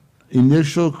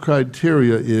initial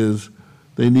criteria is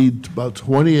they need about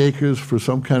 20 acres for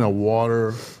some kind of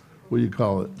water, what do you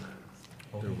call it?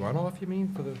 The runoff, you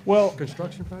mean, for the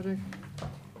construction project?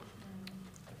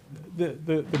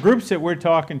 The groups that we're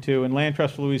talking to, and Land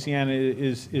Trust for Louisiana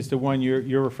is the one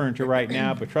you're referring to right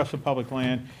now, but Trust for Public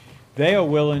Land, They are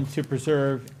willing to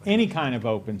preserve any kind of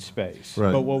open space.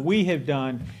 Right. But what we have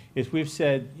done is we've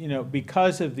said, you know,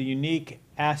 because of the unique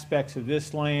aspects of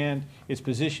this land, its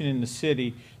position in the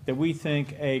city, that we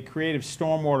think a creative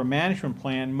stormwater management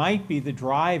plan might be the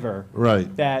driver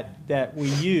Right. that we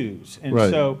use. And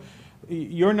Right. so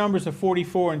your numbers of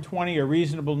 44 and 20 are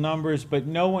reasonable numbers, but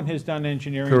no one has done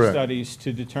engineering Correct. studies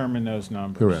to determine those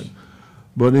numbers. Correct.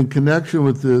 But in connection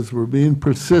with this, we're being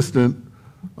persistent.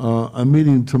 I'm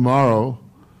meeting tomorrow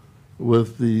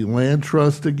with the Land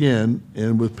Trust again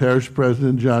and with Parish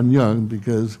President John Young,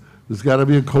 because there's got to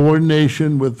be a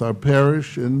coordination with our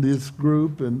parish and this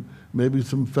group and maybe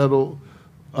some federal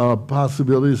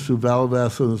possibilities through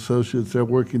Valavasso and Associates. They're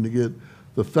working to get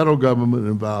the federal government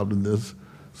involved in this.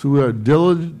 So we are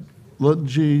diligently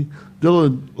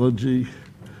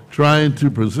trying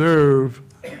to preserve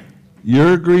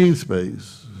your green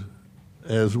space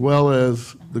as well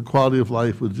as the quality of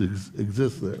life which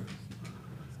exists there.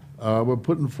 We're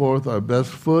putting forth our best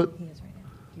foot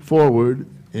forward,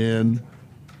 and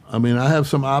I mean, I have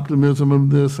some optimism in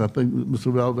this. I think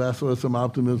Mr. Valvasso has some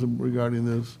optimism regarding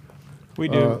this. We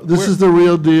do. This is the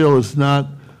real deal. It's not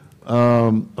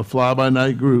a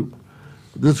fly-by-night group.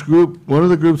 This group, one of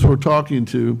the groups we're talking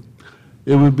to,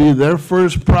 it would be their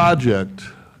first project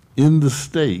in the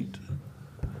state,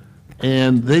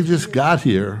 and they just got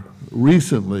here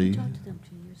recently. Talked to them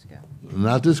 2 years ago.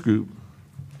 Not this group,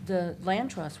 The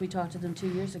land trust, we talked to them 2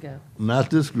 years ago. not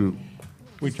this group.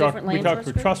 We It's talked, different we land talked trust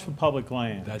for group? Trust for Public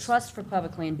Land. Trust for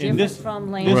public land, And different this-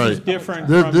 from land. This Right. is different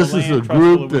This- from the This is a Land Trust for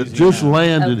group that just Louisiana.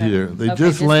 landed Okay. here. They Okay,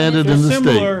 just just landed landed. in the They're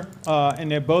state. similar,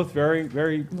 and they're both very,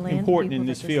 very Land important in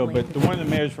people this that just field, but the landed. one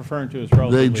the mayor's referring to is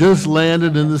relatively. They just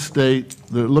landed in the state.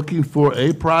 They're looking for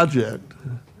a project,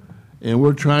 and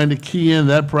we're trying to key in.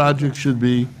 That project should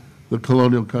be the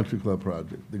Colonial Country Club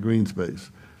project, the green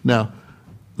space. Now,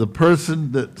 the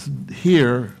person that's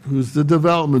here, who's the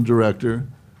development director,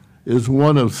 is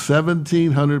one of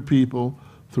 1,700 people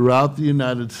throughout the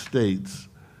United States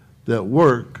that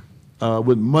work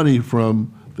with money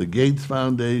from the Gates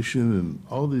Foundation and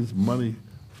all these money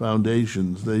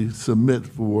foundations. They submit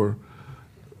for,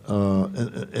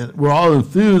 and we're all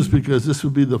enthused because this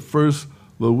would be the first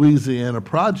Louisiana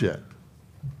project,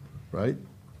 right?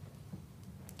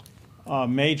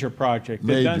 Major project.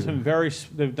 They've done Major.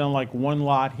 some they've done like one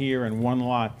lot here and one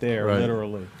lot there, Right.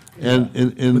 literally. And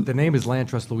But the name is Land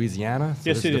Trust Louisiana? So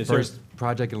Yes, this it is is. the first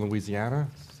project in Louisiana?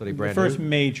 So they The brand first new?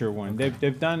 major one.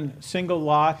 They've done single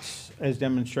lots as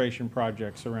demonstration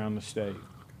projects around the state.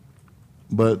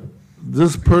 But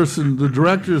this person, the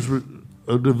director's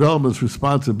of development's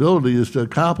responsibility is to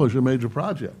accomplish a major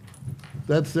project.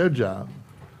 That's their job.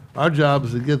 Our job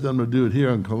is to get them to do it here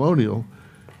on Colonial.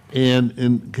 And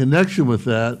in connection with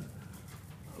that,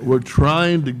 we're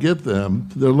trying to get them,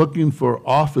 they're looking for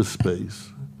office space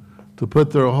to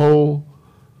put their whole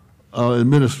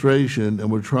administration, and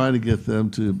we're trying to get them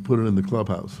to put it in the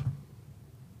clubhouse.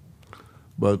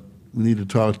 But we need to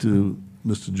talk to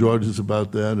Mr. Georges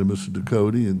about that and Mr.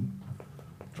 Ducote and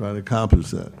try to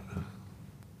accomplish that.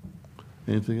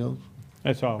 Anything else?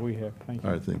 That's all we have. Thank you.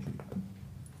 All right, thank you.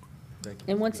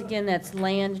 And once again, that's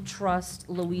Land Trust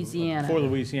Louisiana. For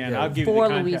Louisiana. I'll give you the For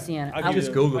contact. Louisiana. I'll I give just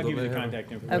you the- Googled I'll give you it. the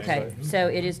contact information. Okay, so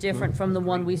it is different from the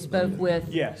one we spoke with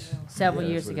Yes. several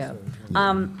years ago.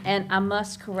 And I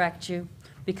must correct you,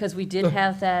 because we did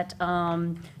have that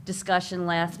discussion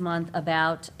last month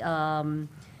about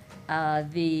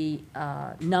the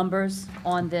numbers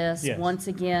on this. Yes. Once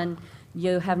again,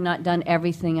 you have not done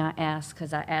everything I asked,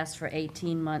 because I asked for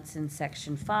 18 months in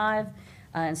Section 5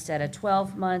 instead of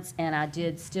 12 months, and I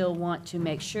did still want to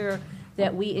make sure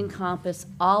that we encompass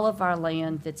all of our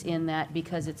land that's in that,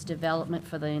 because it's development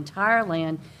for the entire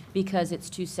land, because it's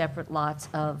two separate lots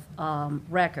of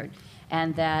record,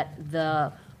 and that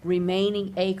the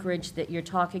remaining acreage that you're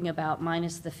talking about,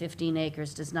 minus the 15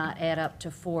 acres, does not add up to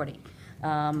 40.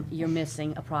 You're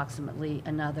missing approximately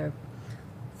another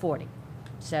 40.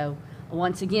 So,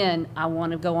 once again, I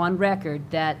want to go on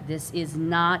record that this is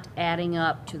not adding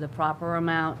up to the proper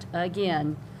amount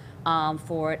again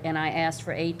for it, and I asked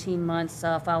for 18 months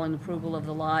following approval of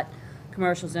the lot,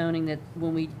 commercial zoning, that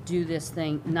when we do this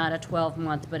thing, not a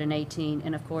 12-month, but an 18,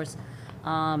 and of course,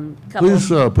 couple Please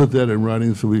put that in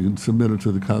writing so we can submit it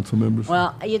to the council members.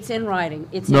 well, it's in writing,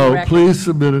 it's in No, record. please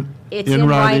submit it It's in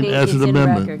writing as it's an in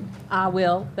amendment. record. I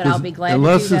will, but I'll be glad to do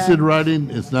Unless it's that. in writing,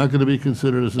 it's not going to be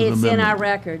considered as an It's amendment. in our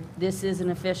record. This is an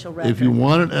official record. If you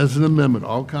want it as an amendment,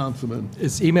 all councilmen,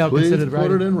 Is email please considered put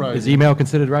writing? it in writing. Is email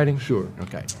considered writing? Sure.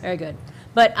 Okay. Very good.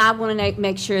 But I want to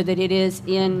make sure that it is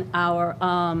in our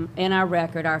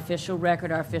record, our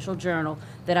official journal,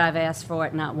 that I've asked for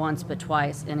it not once but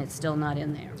twice, and it's still not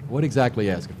in there. What exactly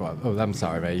are you asking for? Oh, I'm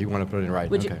sorry, Mayor, you want to put it in writing?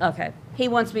 Would you, Okay. okay. He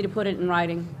wants me to put it in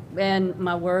writing, and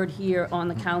my word here on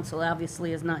the council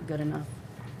obviously is not good enough.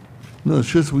 No, it's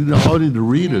just, we all need to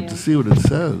read it Yeah. to see what it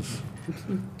says.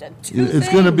 Two It's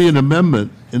going to be things. an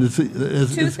amendment, and Two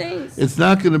things. it's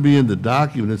not going to be in the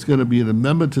document, it's going to be an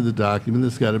amendment to the document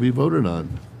that's got to be voted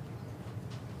on.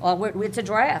 Well, it's a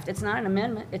draft. It's not an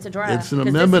amendment. It's a draft. It's an 'cause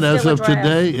this is amendment as still a of draft.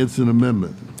 today, it's an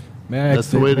amendment. May I That's ask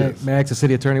the way it is. May I ask the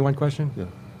city attorney one question? Yeah.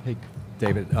 Hey,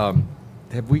 David,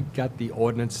 have we got the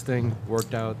ordinance thing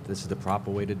worked out? This is the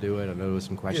proper way to do it? I know there was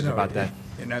some questions about that.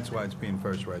 And that's why it's being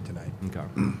first read tonight. Okay.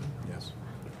 Yes.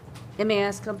 Let me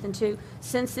ask something too.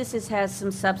 Since this has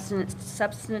some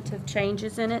substantive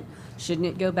changes in it, shouldn't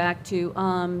it go back to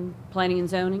planning and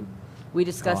zoning? We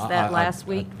discussed that last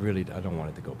week. I don't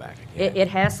want it to go back again. It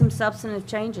has some substantive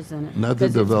changes in it. Not the because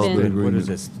it's development been- agreement. What is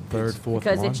this, third, fourth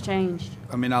Because one? it's changed.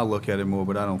 I mean, I'll look at it more,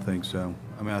 but I don't think so.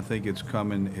 I mean, I think it's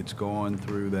coming, it's gone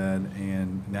through that,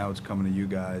 and now it's coming to you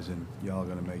guys, and y'all are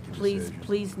gonna make your decision.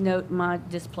 Please note my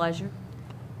displeasure.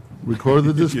 Record the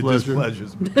Your displeasure.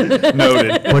 displeasure's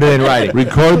noted. Put it in writing.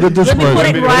 Record the Let me put it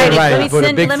displeasure. in writing. Right, Let me put a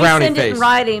send big let me frowny send it in face.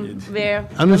 writing, Bear.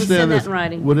 Let me Understand send this, that in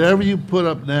writing. whatever you put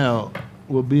up now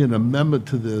will be an amendment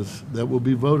to this that will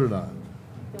be voted on.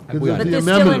 'Cause But if the they're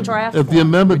still in amendment- draft If the form.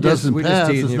 amendment We just- doesn't we just pass,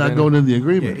 teasing it's you, not Benny. going in the Yeah,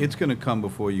 agreement. it's gonna come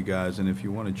before you guys, and if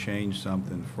you wanna change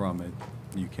something from it,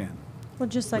 you can. Well,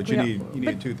 just like But you we, need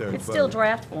a two-thirds vote. It's still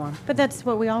draft form. but that's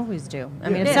what we always do. I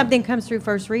mean, Yeah. if something comes through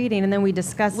first reading and then we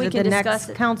discuss We it at can the discuss next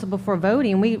it. council before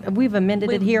voting, we've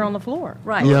amended it We- here on the floor.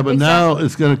 Right. Yeah, but now exactly.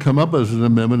 it's going to come up as an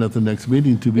amendment at the next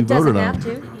meeting to be It doesn't voted on. have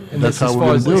to. And That's this, how as we're far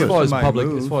going as- to do As it. far as Somebody public,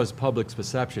 move. as far as public's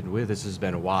perception, this has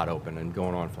been wide open and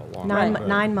going on for a long Nine, time.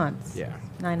 9 months. Yeah.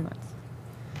 9 months.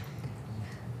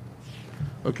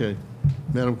 Okay.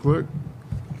 Madam Clerk?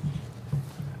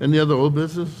 Any other old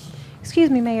business?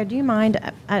 Excuse me, Mayor, do you mind,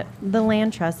 the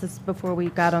Land Trust, this is before we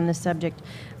got on this subject,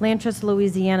 Land Trust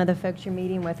Louisiana, the folks you're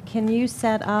meeting with, can you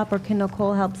set up, or can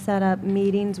Nicole help set up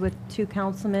meetings with 2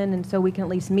 councilmen, and so we can at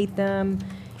least meet them?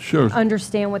 Sure.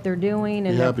 Understand what they're doing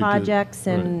and Be their happy to. projects,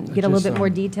 and Right. get a little Just, bit more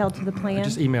detail to the I plan?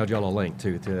 just emailed y'all a link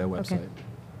to their website.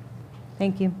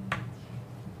 Thank you.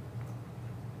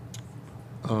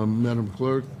 Madam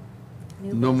Clerk?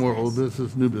 New No more business. old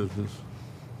business, new business.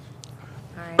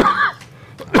 All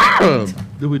right.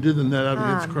 Did we do the net out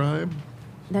against crime?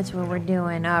 That's what we're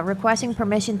doing. Requesting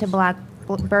permission to block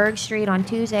Berg Street on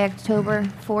Tuesday, October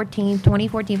 14,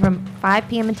 2014, from 5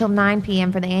 p.m. until 9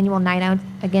 p.m. for the annual Night Out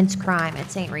Against Crime at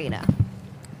St. Rita.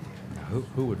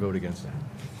 Who would vote against that?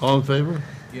 All in favor?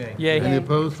 Yay. Any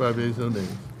opposed? 5 yeas, no nays.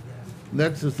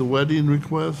 Next is the wedding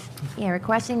request. Yeah,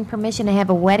 requesting permission to have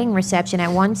a wedding reception at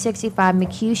 165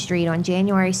 McHugh Street on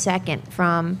January 2nd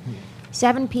from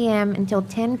 7 p.m. until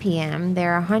 10 p.m.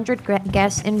 There are 100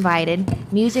 guests invited.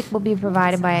 Music will be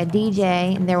provided by a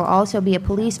DJ, and there will also be a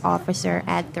police officer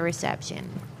at the reception.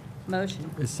 Motion.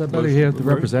 Is somebody here to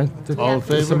represent? All in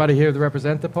favor? Is somebody here to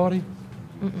represent the party?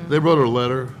 They wrote a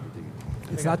letter.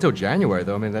 It's not till January,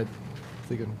 though. I mean,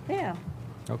 thinking, Yeah.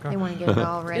 okay. They want to get it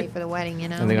all ready for the wedding, you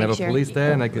know? And they're gonna make have a sure- police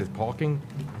there, and like there's parking?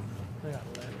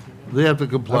 They have to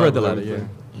comply I read the with letter, yeah. everything.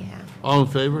 Yeah. All in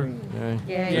favor?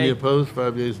 Yeah. Any opposed?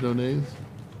 5 yeas, no nays.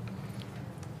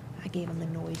 I gave them the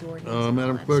noise ordinance. and all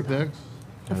Madam that Clerk, stuff. next.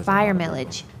 The fire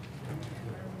millage.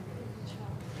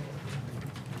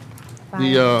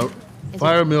 The Is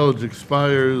fire it millage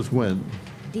expires when?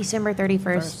 December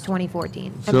 31st,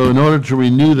 2014. So in order to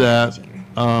renew that,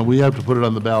 we have to put it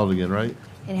on the ballot again, right?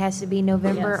 It has to be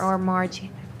November Yes. or March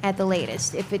at the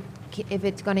latest. If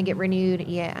it's going to get renewed,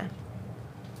 yeah.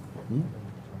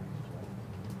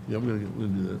 Yeah, I'm gonna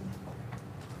do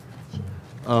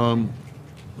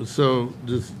that. So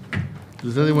does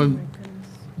anyone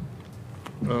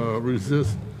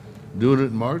resist doing it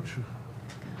in March?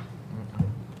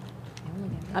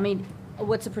 I mean,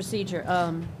 what's the procedure?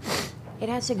 It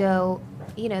has to go,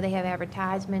 they have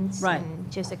advertisements. Right. And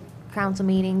just council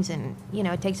meetings, and,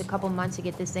 it takes a couple months to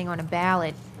get this thing on a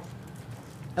ballot.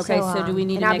 Okay, so do we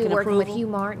need to And make an I'll be working with approval? Hugh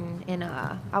Martin, and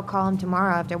I'll call him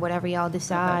tomorrow after whatever y'all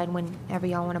decide, whenever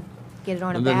y'all want to get it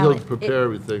on a And then he'll ballot. prepare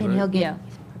everything, And he'll right? get Yeah,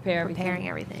 prepare everything. preparing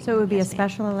everything. So it would be a Yes, ma'am.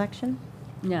 special election?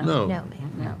 No. No. No,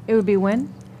 ma'am. No. It would be when?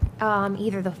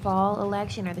 Either the fall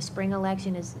election or the spring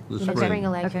election is, The you know, spring. spring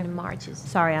election Okay. in March is.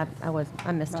 Sorry,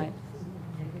 I missed it. Right.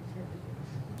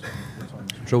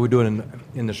 So we're doing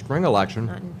in the spring election,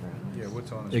 Not in- Yeah,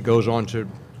 what's on it goes on to,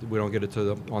 we don't get it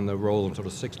to on the roll until the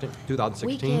 16th, We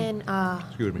 2016? can,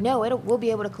 Excuse me. no, we'll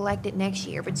be able to collect it next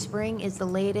year, but spring is the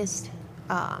latest.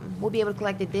 We'll be able to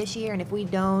collect it this year, and if we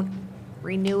don't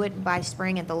renew it by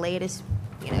spring at the latest,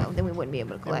 you know, then we wouldn't be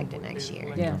able to collect it next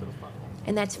year. Yeah,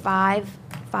 And that's five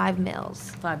mills.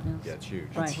 5 mils. Yeah, it's huge.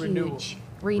 That's Right. huge.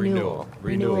 Renewal.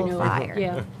 Renewal fire.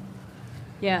 Yeah.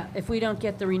 Yeah, if we don't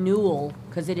get the renewal,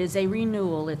 because it is a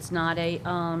renewal, it's not a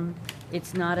A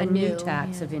new new,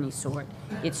 tax yeah. of any sort.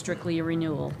 It's strictly a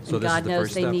renewal. So And this is God the knows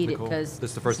first they step, need it, Nicole? because.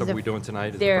 This is the first step we're doing tonight,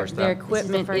 is the Their first step? equipment This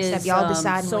is the is first step. Y'all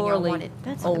decide when y'all sorely want it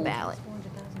on the old. ballot.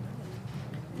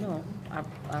 No,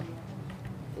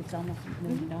 it's almost $1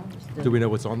 million. Do we know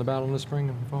what's on the ballot in the spring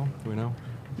and fall? Do we know?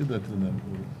 Give that to the Madam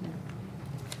Clerk.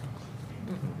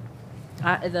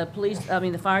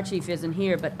 The fire chief isn't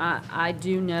here, but I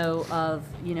do know of,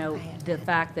 you know, the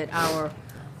fact that our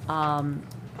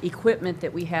equipment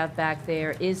that we have back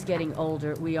there is getting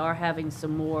older. We are having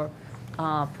some more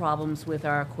problems with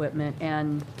our equipment,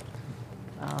 and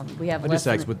we have I less just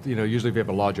than. asked, with, you know, usually if you have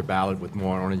a larger ballot with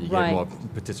more on it, you get Right. more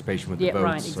participation with the Yeah, votes.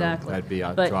 right, so exactly. That'd be to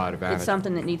our But advantage. it's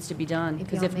something that needs to be done,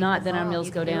 because y'all if make not, the then our fall, mills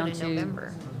you go can do it down in to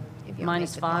November, if y'all minus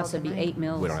make the call 5, so it'd be tonight. 8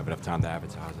 mills. We don't have enough time to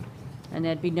advertise it. And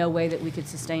there'd be no way that we could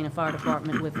sustain a fire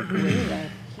department with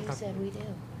He said we do.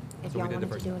 If So we y'all did the wanted to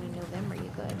first do it in November,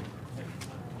 you could.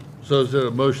 So is there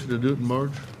a motion to do it in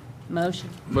March? motion.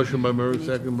 Motion by Murray,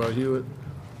 second by Hewitt.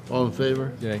 All in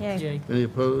favor? Yay. Yay. Any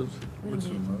opposed? We don't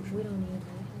need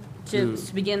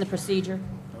To begin the procedure,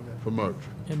 For March.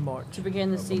 In March. to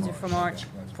begin the procedure for March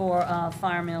for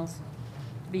fire mills,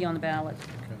 to be on the ballot.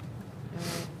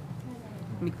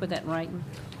 Let me put that in writing.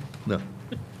 No,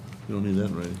 you don't need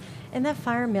that ready. And that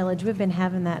fire millage, we've been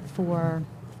having that for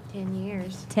 10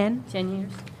 years. 10? 10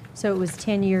 years? So it was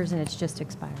 10 years and it's just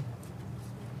expired,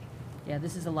 Yeah,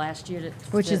 this is the last year that.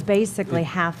 which is basically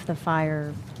half the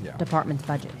fire Yeah. department's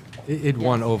budget. It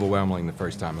won overwhelmingly the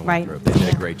first time it went Right. through. They did a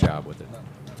Yeah. great job with it.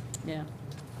 Yeah.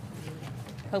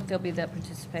 Hope there'll be that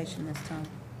participation this time.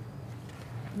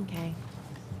 Okay.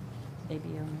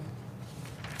 ABO.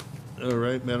 All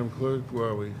right, Madam Clerk, where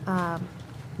are we?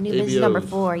 New business number ABOs.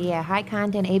 4, yeah, high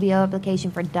content ABO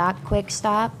application for Doc Quick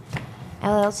Stop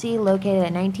LLC located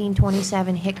at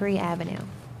 1927 Hickory Avenue.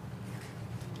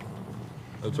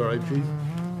 That's all right, Chief?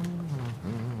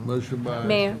 Motion by...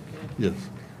 Mayor, Yes.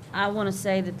 I want to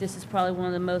say that this is probably one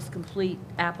of the most complete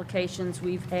applications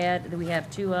we've had. That we have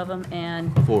 2 of them,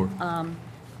 and 4.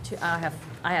 I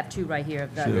have 2 right here.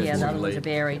 She has Yeah, the four. other ones are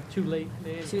buried. Too late.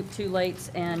 Two lates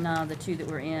and the 2 that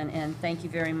we're in, and thank you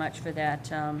very much for that,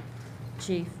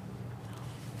 Chief.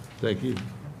 Thank you.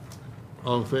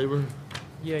 All in favor?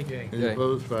 Yay. Any Yay.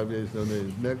 opposed? 5 yeas, no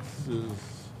nays. Next is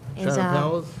Is, China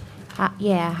Palace.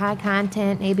 High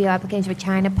content ABO application for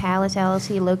China Palace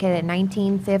LLC located at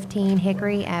 1915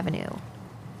 Hickory Avenue.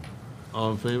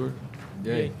 All in favor?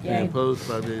 Yay. Yay. Any opposed?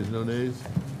 5 yeas, no nays.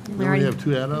 We Then we already- have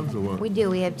 2 add-ons, or what? We do,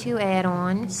 we have 2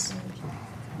 add-ons.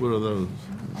 What are those?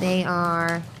 They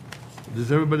are,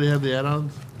 Does everybody have the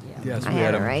add-ons? Yes, I we have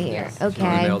had it them. right here, Yes. okay.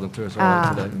 Somebody mailed them to us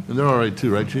earlier today. And they're all right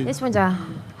too, right, Chief? This one's a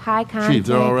high content. Chief,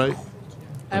 they're all right?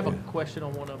 I have a question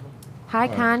on one of them. High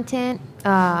content,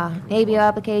 ABO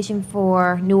application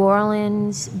for New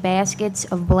Orleans Baskets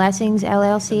of Blessings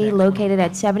LLC located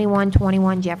at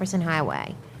 7121 Jefferson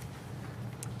Highway.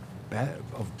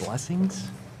 Of blessings?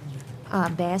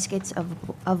 Baskets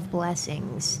of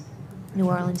Blessings, New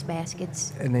Orleans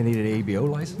Baskets, And they need an ABO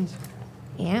license?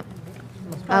 yep.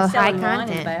 Probably Oh, high selling wine in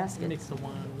content. baskets. Mix the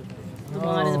wine with the. The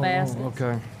wine in the basket. Oh,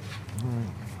 okay.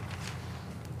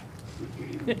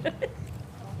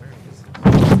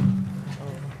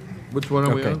 Which one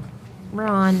are we Okay. on? We're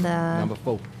on the Number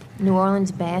 4. New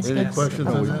Orleans Baskets. Any questions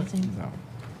of on that? Blessings.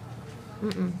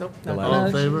 Nope. The not last- All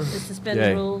in favor? To suspend the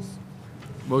Yay. rules.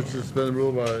 Motion to suspend the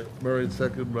rule by Murray,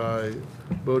 second by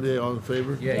Bode. All in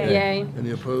favor? Yay.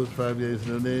 Any opposed? 5 yeas,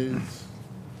 no nays.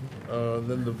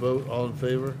 Then the vote, all in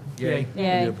favor? Yay. Any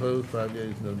Yay. opposed? 5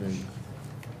 yeas, no nays.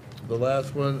 The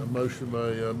last one, a motion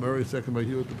by Murray, second by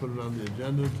Hewitt to put it on the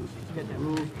agenda to suspend the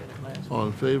rules. All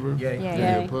in favor? Yay. Yay.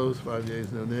 Any opposed? 5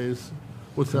 yeas, no nays.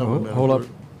 What's that one, Madam Hold up.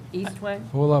 Clerk? Eastway.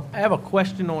 Hold up. I have a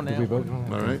question on Did that we one. vote on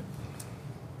that? All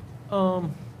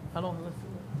right. I don't,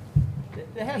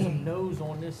 they have some no's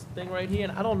on this thing right here,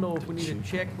 and I don't know if we need to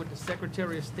check with the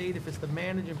Secretary of State if it's the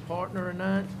managing partner or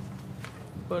not.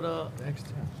 But, I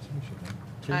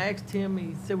asked him,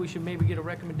 he said we should maybe get a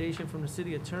recommendation from the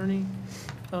city attorney.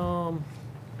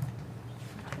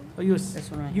 Are you a This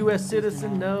one right U.S. here.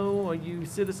 citizen? No. Are you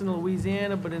citizen of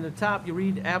Louisiana? But in the top, you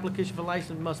read, application for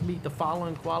license must meet the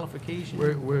following qualifications.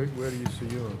 Where do you see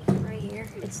yours? Right here,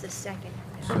 it's the second.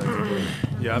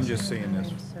 Yeah, I'm just seeing this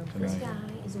This tonight.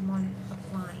 guy is the one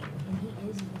applying, and he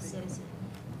is a citizen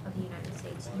of the United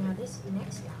States. Now, this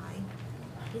next guy,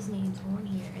 his name's on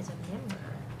here as a member,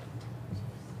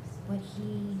 but he,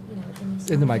 you know, in his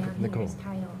In the sign mic, down here, Nicole. his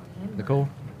title, a member. Nicole,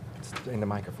 it's in the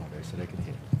microphone there so they can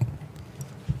hear.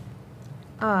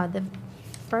 The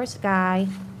first guy,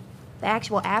 the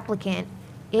actual applicant,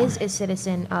 is a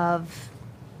citizen of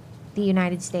the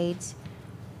United States,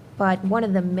 but one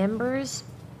of the members,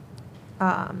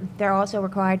 they're also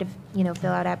required to, you know,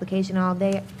 fill out application. All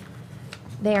they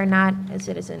are not a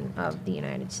citizen of the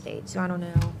United States, so I don't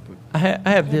know. I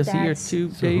have this If here that's-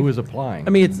 too, So Dave. who is applying? I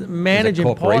mean, it's managing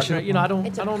corporation partner. You know, I don't.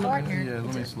 It's I a don't know. partner. Yeah, let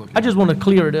It's me a- just look. I just want to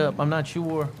clear it up. I'm not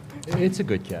sure. It's a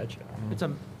good catch. It's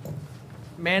a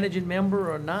managing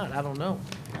member or not. I don't know.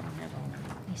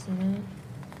 You see that?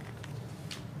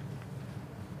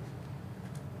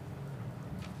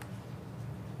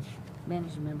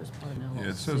 Managing members part of an LLC. Yeah,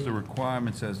 it says the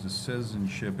requirements as to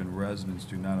citizenship and residence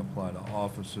do not apply to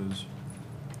officers,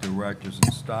 directors,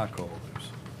 and stockholders.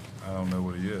 I don't know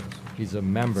what he is. He's a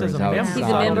member. Says is a how member. it's He's a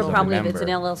signed member as probably if it's an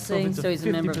member. So if LLC, it's so he's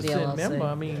a member of the 50% member, I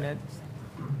LLC. mean, that's.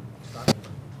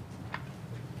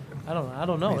 I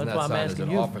don't know. He's That's not why I'm signed as asking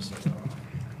an you. officer.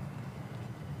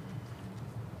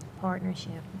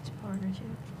 Partnership, it's partnership.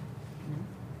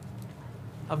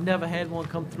 I've never had one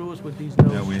come through us with these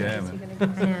notes. No, we haven't. I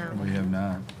know. We have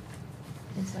not.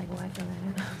 It's like, why fill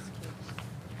that out?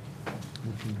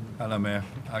 I don't know, man.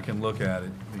 I can look at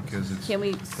it because it's, Can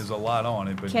we- there's a lot on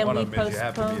it, but can one we of them is you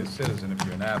have to be a postpone? citizen if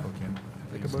you're an applicant.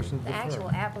 Make a motion to The defer. actual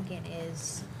applicant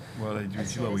is, Well, they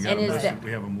do, well, we And got them is listed. that-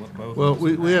 We have them both. Well,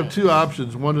 listed. we have two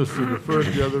options. One is to defer,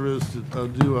 the other is to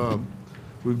do,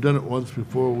 we've done it once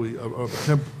before, we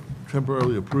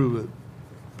temporarily approve it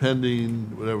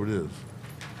pending whatever it is.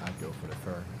 I'd go for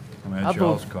defer. I mean, I it's vote-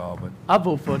 y'all's call, but I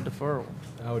vote for deferral.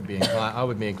 I would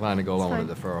be inclined to go along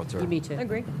with deferral too. Me too.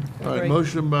 Agree. All right,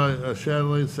 motion by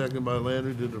Chatelain, second by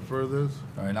Landry to defer this.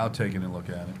 all right, I'll take it and look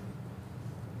at it.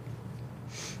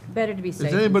 Better to be safe.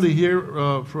 Is than anybody here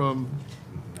from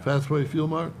Fastway Fuel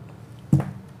Mart?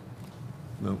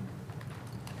 No.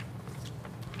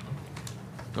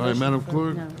 All right, Madam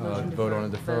Clerk, No, motion to Vote on a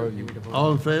defer. deferral.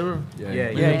 all in favor? Yeah.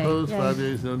 Any Yay. opposed? Yay. 5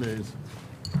 yeas, no nays.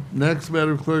 Next,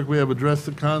 Madam Clerk, we have address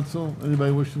the council.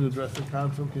 Anybody wishing to address the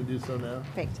council can do so now.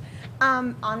 Perfect.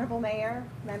 Honorable Mayor,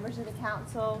 members of the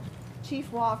council,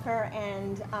 Chief Walker,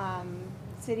 and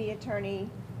City Attorney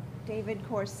David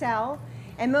Corsell,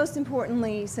 and most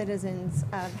importantly, citizens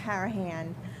of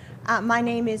Harahan. My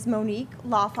name is Monique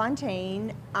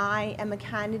LaFontaine. I am a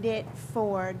candidate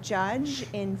for judge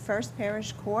in First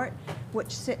Parish Court,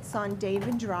 which sits on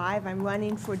David Drive. I'm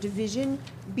running for Division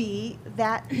B.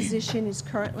 That position is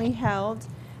currently held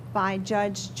by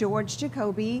Judge George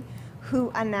Jacoby,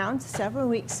 who announced several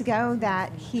weeks ago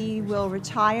that he will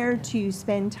retire to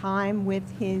spend time with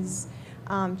his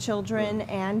children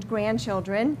and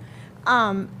grandchildren.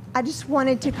 I just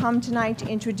wanted to come tonight to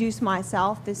introduce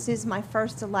myself. This is my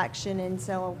first election, and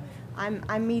so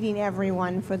I'm meeting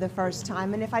everyone for the first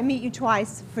time. And if I meet you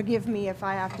twice, forgive me if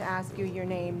I have to ask you your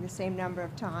name the same number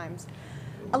of times.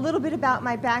 A little bit about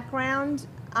my background.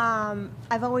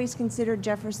 I've always considered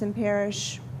Jefferson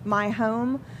Parish my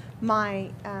home. My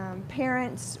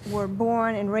parents were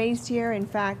born and raised here, in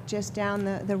fact, just down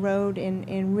the road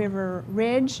in River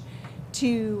Ridge,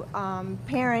 to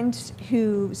parents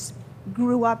who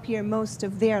grew up here most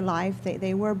of their life.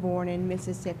 They were born in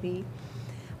Mississippi.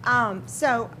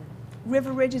 So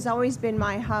River Ridge has always been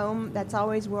my home. That's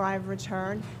always where I've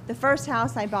returned. The first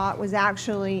house I bought was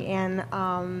actually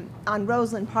on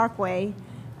Roseland Parkway,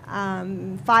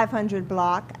 500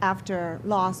 block after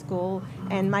law school,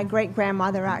 and my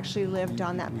great-grandmother actually lived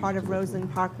on that part of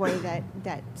Roseland Parkway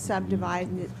that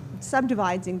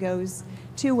subdivides and goes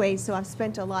two ways, so I've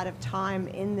spent a lot of time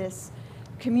in this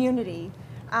community.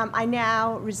 I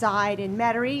now reside in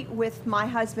Metairie with my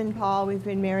husband, Paul. We've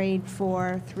been married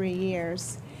for 3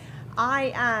 years.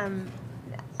 I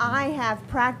have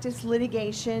practiced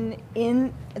litigation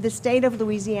in the state of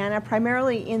Louisiana,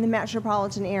 primarily in the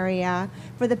metropolitan area,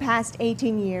 for the past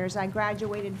 18 years. I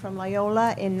graduated from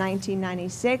Loyola in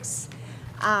 1996.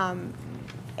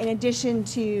 In addition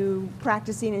to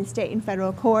practicing in state and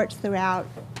federal courts throughout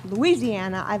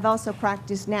Louisiana, I've also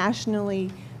practiced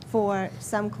nationally for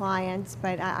some clients,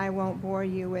 but I won't bore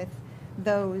you with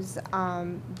those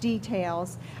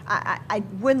details. I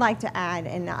would like to add,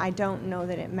 and I don't know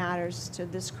that it matters to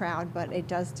this crowd, but it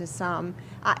does to some.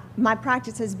 My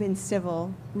practice has been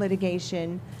civil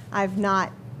litigation. I've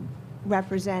not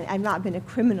been a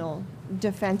criminal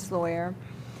defense lawyer.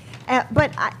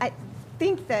 But I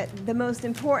think that the most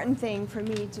important thing for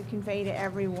me to convey to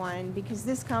everyone, because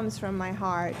this comes from my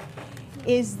heart,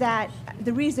 is that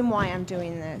the reason why I'm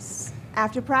doing this.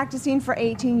 After practicing for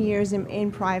 18 years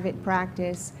in private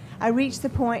practice, I reached the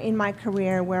point in my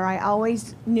career where I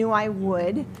always knew I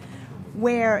would,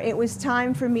 where it was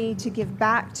time for me to give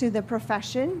back to the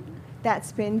profession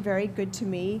that's been very good to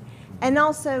me, and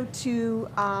also to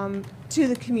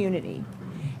the community.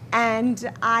 And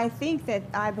I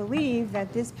believe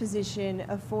that this position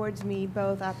affords me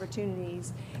both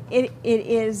opportunities. It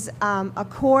is a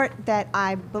court that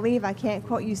I believe, I can't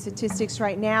quote you statistics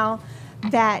right now,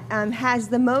 that has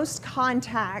the most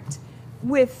contact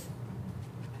with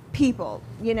people.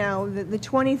 You know, the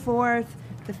 24th,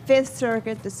 the 5th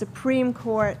Circuit, the Supreme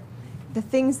Court, the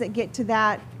things that get to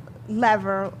that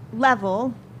level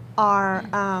are,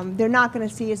 they're not going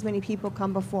to see as many people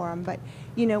come before them. But,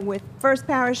 you know, with First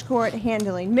Parish Court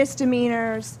handling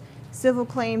misdemeanors, civil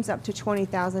claims up to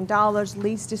 $20,000,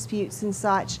 lease disputes and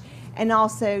such, and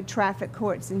also traffic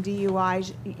courts and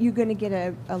DUIs, you're going to get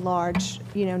a large,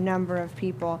 you know, number of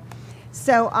people.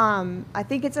 So I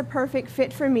think it's a perfect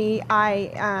fit for me.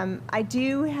 I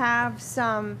do have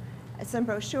some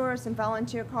brochures, some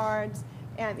volunteer cards,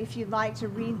 if you'd like to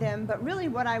read them. But really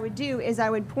what I would do is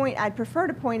I'd prefer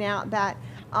to point out that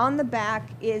on the back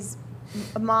is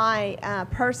my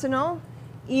personal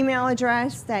email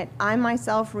address that I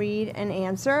myself read and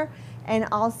answer, and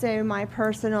also my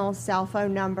personal cell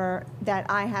phone number that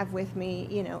I have with me,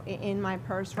 you know, in my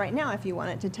purse right now if you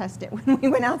wanted to test it when we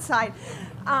went outside.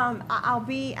 I'll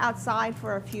be outside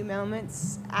for a few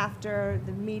moments after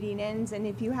the meeting ends, and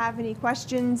if you have any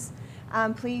questions,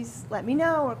 please let me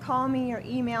know or call me or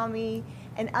email me.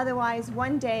 And otherwise,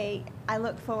 one day, I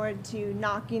look forward to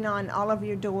knocking on all of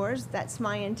your doors. That's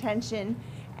my intention.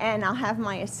 And I'll have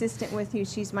my assistant with you.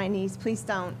 She's my niece. Please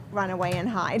don't run away and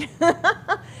hide.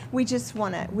 We just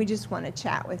want to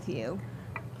chat with you.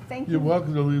 Thank you. You're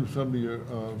welcome to leave some of your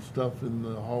stuff in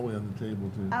the hallway on the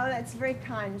table, too. Oh, that's very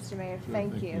kind, Mr. Mayor. Sure,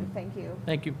 Thank you. Thank you.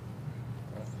 Thank you.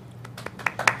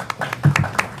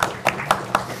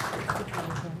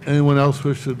 Anyone else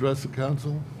wish to address the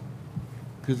council?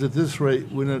 Because at this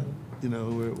rate, we're not, you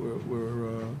know,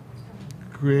 we're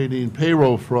creating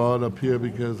payroll fraud up here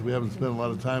because we haven't spent a lot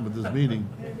of time at this meeting.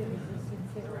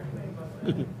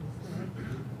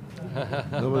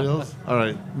 Nobody else? All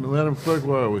right. Madam Clerk,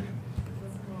 where are we?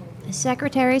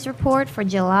 Secretary's report for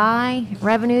July,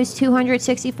 revenues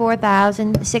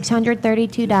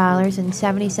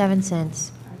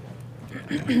 $264,632.77.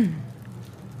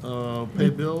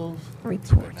 Pay bills?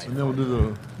 Reports. And then we'll do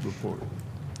the report.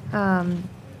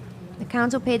 The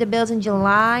council paid the bills in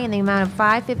July in the amount of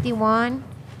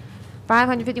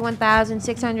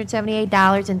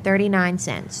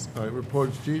 $551,678.39. All right,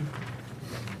 reports, Chief?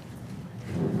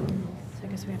 So I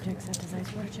guess we have to accept his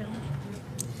ice water challenge?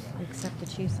 Accept the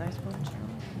chief's ice water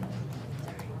challenge?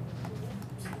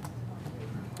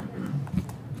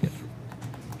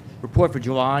 Report for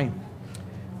July.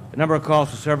 The number of calls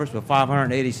for service were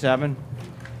 587.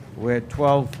 We had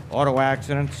 12 auto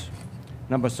accidents.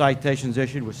 Number of citations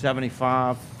issued was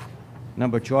 75.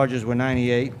 Number of charges were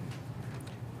 98.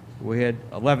 We had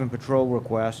 11 patrol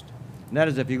requests. And that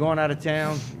is if you're going out of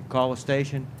town, you call the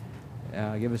station,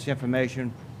 give us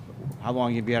information, how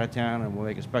long you'll be out of town, and we'll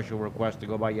make a special request to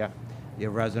go by your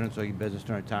residence or your business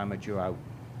during the time that you're out.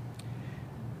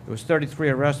 There was 33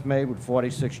 arrests made with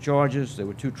 46 charges. There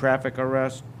were 2 traffic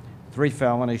arrests, 3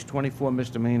 felonies, 24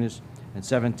 misdemeanors, and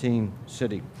 17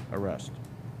 city arrests.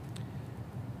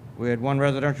 We had 1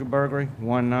 residential burglary,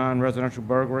 1 non-residential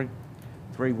burglary,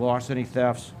 3 larceny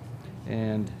thefts,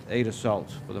 and 8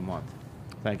 assaults for the month.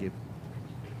 Thank you.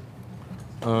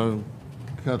 Councilor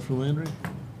Landry?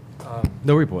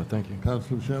 No report, thank you.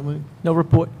 Councilor Shanley? No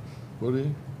report.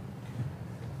 Woody?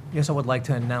 Yes, I would like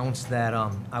to announce that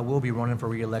I will be running for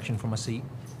re-election for my seat,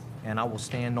 and I will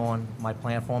stand on my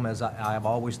platform as I have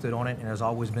always stood on it and has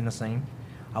always been the same.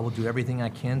 I will do everything I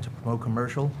can to promote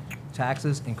commercial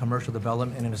taxes and commercial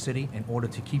development in the city in order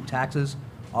to keep taxes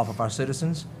off of our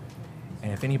citizens.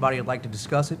 And if anybody would like to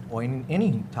discuss it, or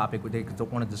any topic they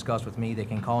want to discuss with me, they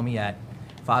can call me at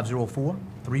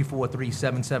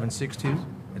 504-343-7762.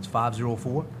 It's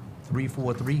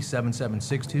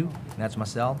 504-343-7762, and that's my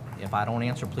cell. If I don't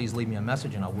answer, please leave me a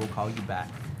message, and I will call you back.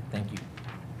 Thank you.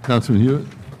 Councilman Hewitt?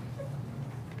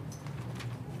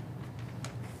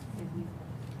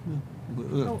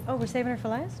 Oh, we're saving her for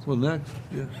last? Well, next,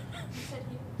 yeah.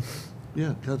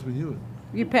 Yeah, Councilman Hewitt.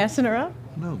 You passing her up?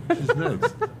 No, she's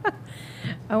next.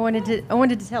 I wanted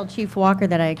to tell Chief Walker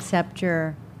that I accept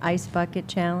your ice bucket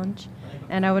challenge,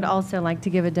 and I would also like to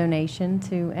give a donation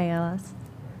to ALS.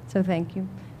 So thank you.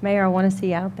 Mayor, I want to see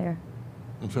you out there.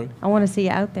 I'm sorry? I want to see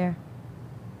you out there.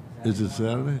 Is it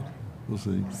Saturday? We'll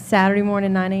see. Saturday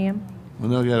morning, 9 a.m. Well,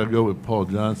 now I gotta go with Paul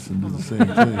Johnson, do the same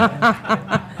thing.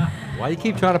 Why you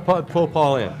keep trying to pull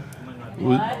Paul in?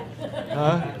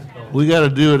 We gotta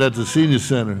do it at the senior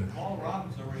center.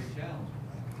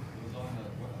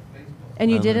 And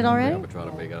you did it already? I'm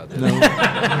trying to make it out there. No.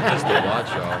 Just to watch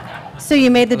y'all. So you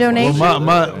made the donation?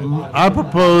 Well, I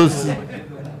propose,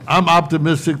 I'm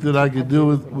optimistic that I could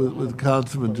do it with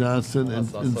Councilman Johnson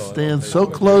and stand so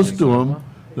close to him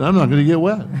that I'm not gonna get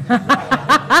wet. Well,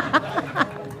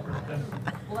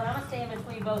 I'm gonna stand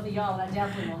between both of y'all, and I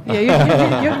definitely won't.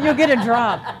 Yeah, you'll get a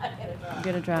drop.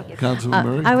 Get a drop. Councilman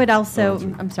Murray? I would also,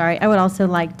 I would also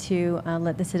like to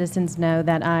let the citizens know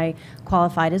that I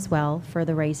qualified as well for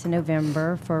the race in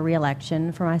November for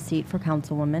re-election for my seat for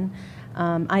councilwoman.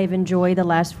 I have enjoyed the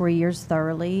last 4 years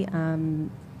thoroughly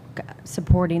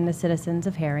supporting the citizens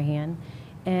of Harahan,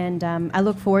 and I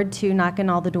look forward to knocking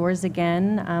all the doors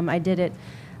again. I did it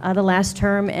the last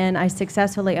term, and I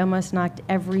successfully almost knocked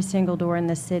every single door in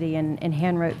the city and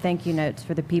handwrote thank you notes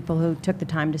for the people who took the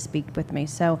time to speak with me.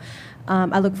 So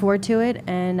I look forward to it,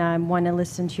 and I want to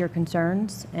listen to your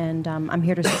concerns, and I'm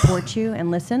here to support you and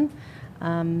listen.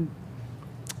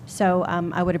 So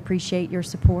I would appreciate your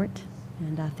support,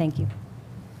 and thank you.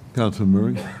 Councilman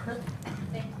Murray?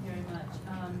 Thank you very much.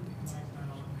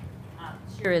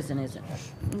 Sure isn't it?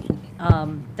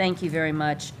 Thank you very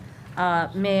much.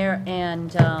 Mayor,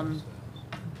 and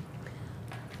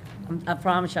I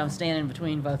promise you I'm standing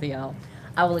between both of y'all.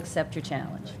 I will accept your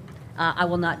challenge. I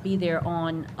will not be there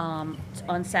on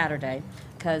Saturday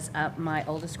because my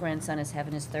oldest grandson is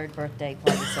having his 3rd birthday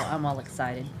party, so I'm all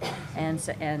excited, and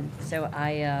so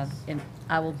I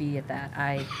will be at that.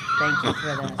 I thank you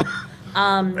for that.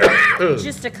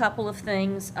 Just a couple of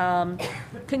things.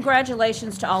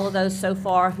 Congratulations to all of those so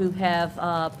far who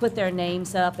have put their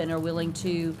names up and are willing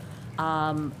to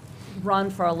run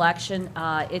for election.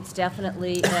 It's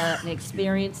definitely an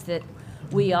experience that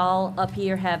we all up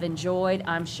here have enjoyed.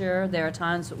 I'm sure there are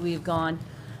times that we've gone,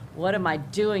 what am I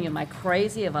doing? Am I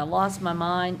crazy? Have I lost my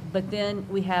mind? But then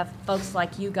we have folks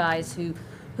like you guys who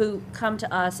come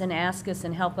to us and ask us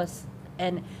and help us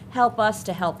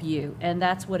to help you. And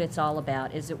that's what it's all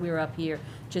about, is that we're up here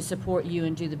to support you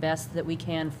and do the best that we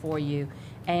can for you.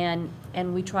 And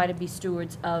we try to be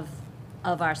stewards of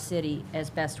our city as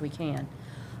best we can.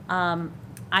 I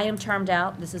am termed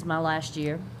out. This is my last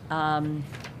year.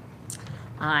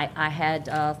 I had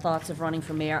thoughts of running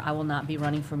for mayor. I will not be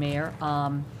running for mayor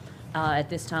at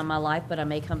this time in my life, but I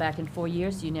may come back in 4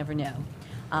 years. You never know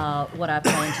what I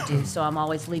plan to do. So I'm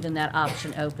always leaving that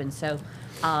option open. So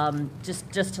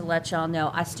just to let y'all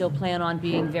know, I still plan on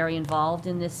being very involved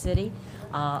in this city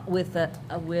with the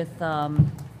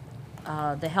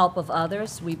help of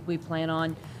others. We plan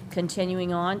on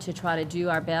continuing on to try to do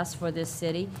our best for this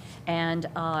city. And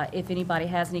if anybody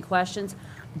has any questions,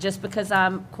 just because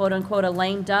I'm quote-unquote a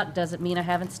lame duck doesn't mean I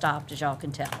haven't stopped, as y'all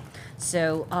can tell.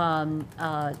 So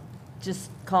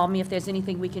just call me if there's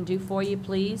anything we can do for you,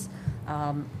 please.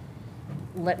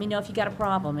 Let me know if you got a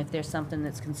problem, if there's something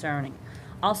that's concerning.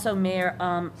 Also, Mayor,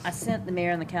 I sent the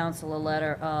mayor and the council a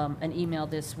letter, an email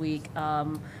this week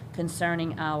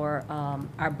concerning our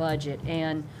budget.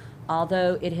 And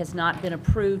although it has not been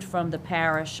approved from the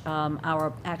parish,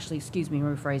 our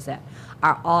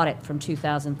audit from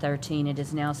 2013, it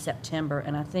is now September,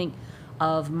 and I think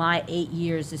of my 8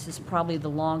 years, this is probably the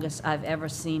longest I've ever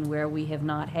seen where we have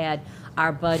not had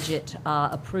our budget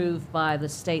approved by the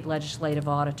state legislative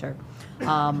auditor.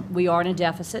 We are in a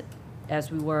deficit,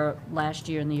 as we were last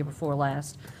year and the year before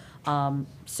last.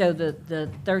 So the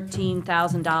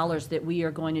 $13,000 that we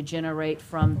are going to generate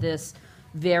from this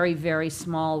very, very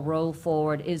small roll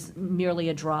forward is merely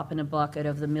a drop in a bucket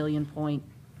of the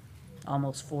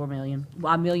almost 4 million,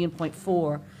 well,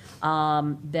 $1.4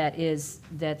 million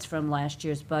that's from last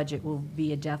year's budget will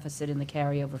be a deficit in the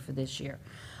carryover for this year.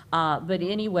 But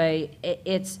anyway,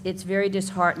 it's very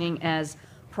disheartening as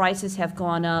prices have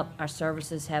gone up, our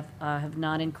services have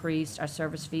not increased, our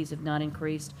service fees have not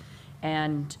increased,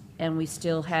 and we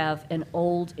still have an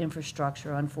old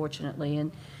infrastructure, unfortunately.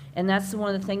 And that's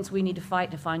one of the things we need to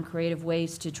fight, to find creative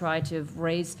ways to try to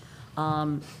raise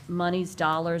monies,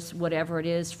 dollars, whatever it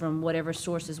is, from whatever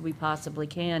sources we possibly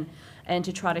can, and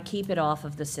to try to keep it off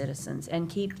of the citizens and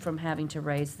keep from having to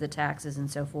raise the taxes and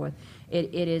so forth.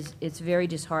 It's very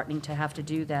disheartening to have to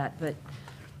do that, but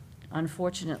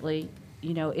unfortunately,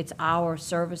 you know, it's our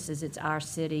services, it's our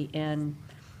city, and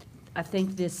I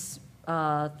think this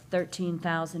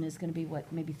 13,000 is going to be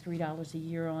what, maybe $3 a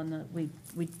year on the,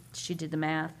 she did the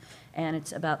math, and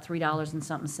it's about $3 and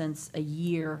something cents a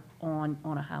year on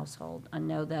a household. I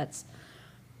know that's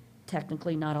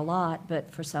technically not a lot,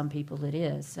 but for some people it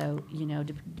is. So, you know,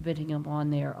 depending upon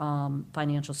their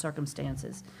financial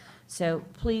circumstances. So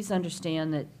please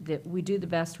understand that we do the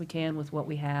best we can with what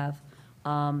we have.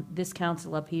 This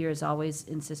council up here has always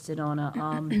insisted on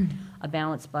a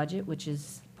balanced budget, which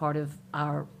is part of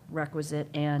our requisite,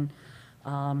 and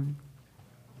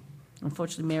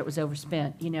unfortunately, Mayor, it was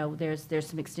overspent. You know, there's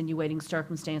some extenuating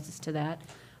circumstances to that,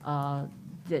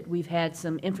 that we've had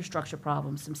some infrastructure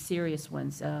problems, some serious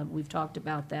ones. We've talked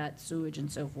about that, sewage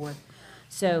and so forth.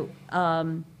 So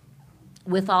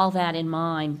with all that in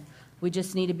mind, we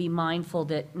just need to be mindful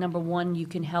that, number one, you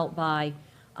can help by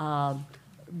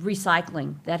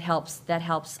recycling. That helps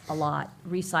a lot.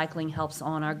 Recycling helps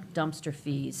on our dumpster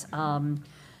fees.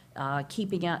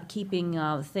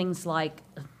 Keeping things like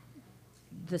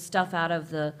the stuff out of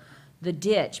the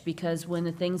ditch, because when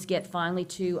the things get finally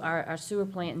to our sewer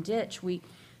plant and ditch,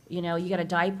 you know, you got a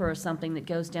diaper or something that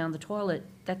goes down the toilet,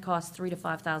 that costs $3,000 to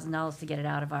 $5,000 to get it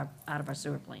out of our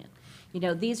sewer plant. You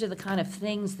know, these are the kind of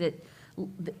things that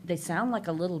they sound like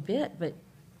a little bit, but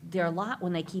they're a lot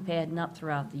when they keep adding up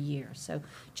throughout the year. So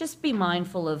just be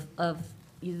mindful of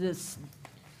this,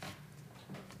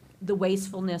 the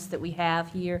wastefulness that we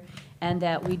have here, and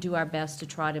that we do our best to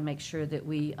try to make sure that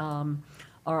we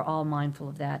are all mindful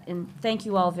of that. And thank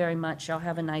you all very much. Y'all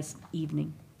have a nice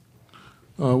evening.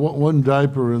 One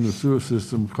diaper in the sewer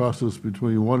system costs us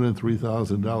between $1,000 and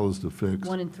 $3,000 to fix.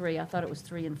 1 and 3. I thought it was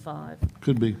 3 and 5.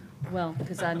 Could be. Well,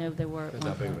 because I know there were at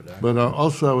one point. But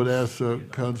also, I would ask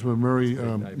Councilman Murray, you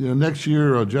know, next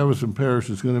year Jefferson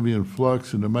Parish is going to be in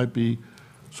flux, and there might be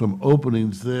some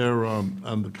openings there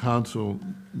on the council,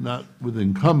 not with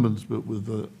incumbents, but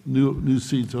with new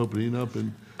seats opening up,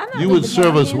 and you would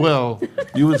serve us well.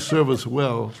 You would serve us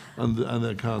well on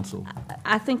that council.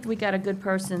 I think we got a good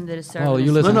person that is serving. Oh,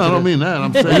 you us. listen No, to I don't this? mean that.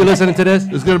 I'm saying. Are you listening to this?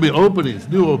 There's going to be openings,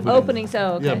 new openings. Openings,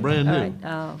 oh, okay. Yeah, brand All new. right.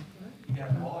 Oh.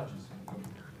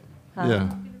 Huh? Yeah.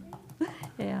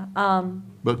 Yeah.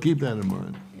 But keep that in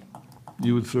mind.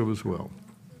 You would serve us well.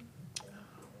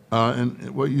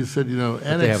 And what you said, you know, they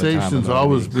have a time annexation's limit on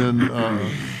always meetings.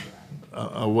 been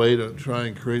a way to try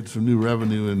and create some new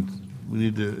revenue, and we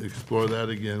need to explore that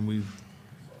again.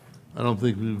 I don't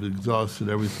think we've exhausted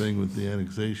everything with the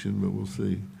annexation, but we'll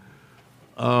see.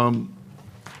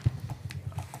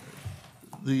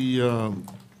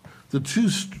 The two,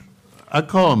 I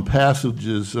call them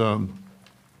passages.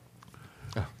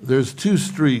 There's two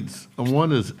streets, and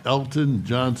one is Elton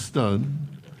Johnston,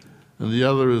 and the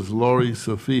other is Lori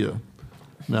Sophia.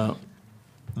 Now,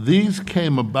 these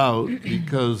came about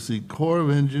because the Corps of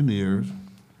Engineers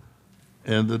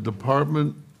and the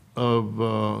Department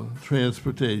of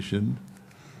Transportation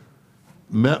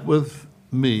met with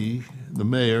me, the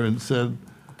mayor, and said,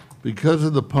 because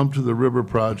of the Pump to the River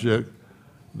project,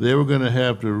 they were going to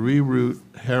have to reroute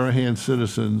Harahan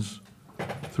citizens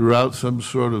throughout some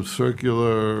sort of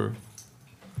circular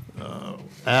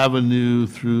avenue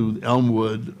through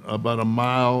Elmwood, about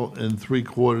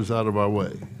 1.75 miles out of our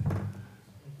way.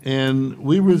 And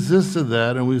we resisted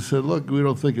that, and we said, look, we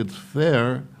don't think it's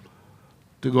fair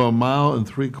to go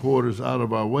 1.75 miles out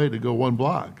of our way to go 1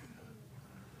 block.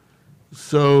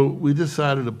 So we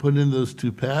decided to put in those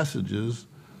two passages.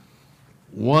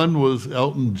 One was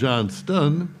Elton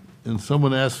Johnston, and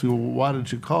someone asked me, well, why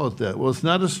did you call it that? Well, it's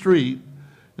not a street,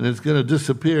 and it's going to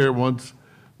disappear once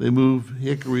they move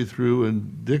Hickory through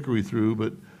and Dickory through,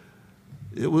 but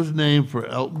it was named for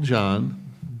Elton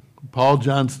John, Paul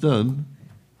Johnston,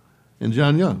 and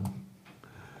John Young.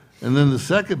 And then the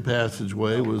second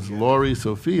passageway was Lori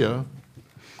Sophia,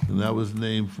 and that was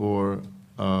named for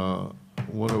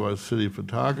one of our city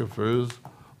photographers,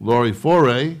 Lori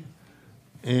Foray,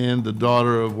 and the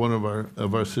daughter of one of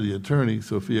our city attorneys,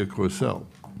 Sophia Corsell.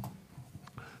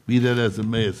 Be that as it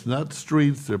may, it's not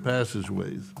streets, they're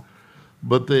passageways.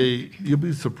 But you'll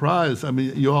be surprised, I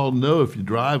mean, you all know if you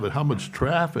drive it, how much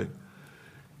traffic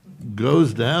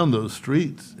goes down those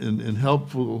streets in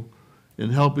helping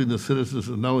the citizens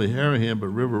of not only Harahan, but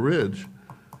River Ridge.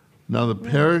 Now, the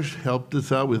parish helped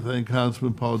us out. We thank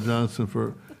Councilman Paul Johnson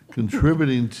for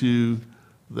contributing to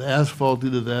the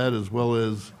asphalting of that, as well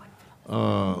as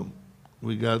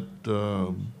we got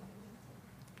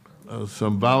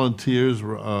some volunteers,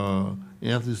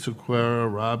 Anthony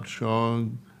Sequeira, Rob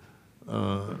Chong,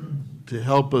 to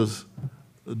help us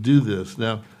do this.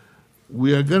 Now,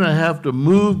 we are going to have to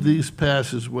move these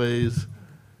passageways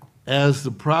as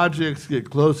the projects get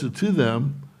closer to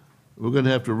them. We're going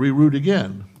to have to reroute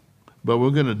again, but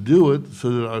we're going to do it so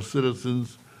that our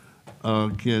citizens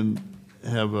can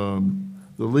have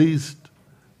the least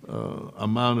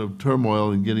amount of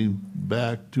turmoil in getting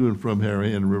back to and from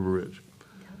Harahan and River Ridge.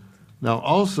 Now,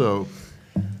 also,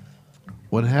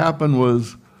 what happened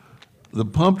was the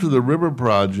Pump to the River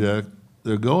project,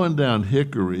 they're going down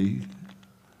Hickory,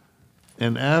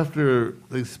 and after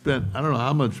they spent, I don't know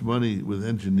how much money with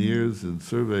engineers and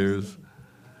surveyors,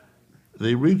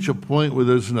 they reach a point where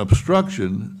there's an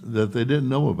obstruction that they didn't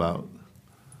know about.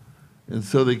 And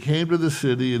so they came to the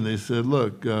city and they said,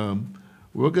 look,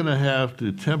 we're going to have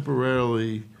to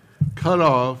temporarily cut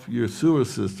off your sewer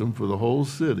system for the whole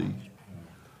city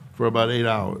for about 8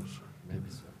 hours.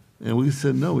 And we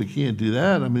said, no, we can't do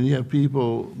that. I mean, you have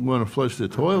people who want to flush their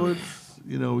toilets,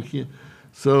 you know, we can't.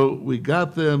 So we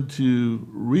got them to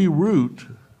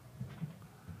reroute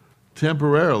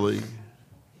temporarily,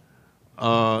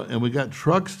 and we got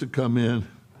trucks to come in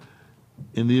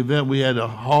the event we had to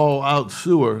haul out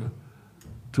sewer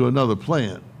to another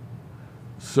plant.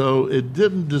 So it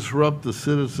didn't disrupt the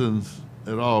citizens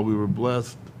at all. We were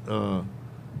blessed to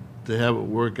have it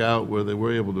work out where they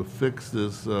were able to fix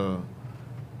this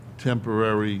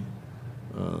temporary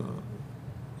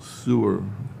sewer.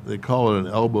 They call it an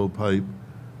elbow pipe.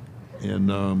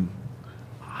 And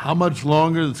how much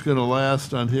longer it's going to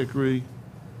last on Hickory,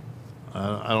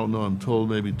 I don't know. I'm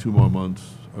told maybe 2 more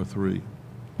months or 3.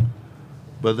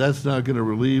 But that's not going to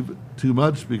relieve too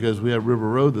much because we have River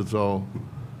Road that's all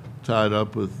tied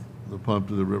up with the Pump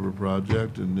to the River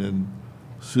project. And then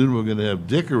soon we're going to have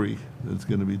Dickory that's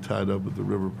going to be tied up with the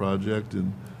river project.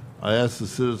 And I ask the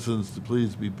citizens to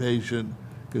please be patient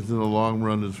because in the long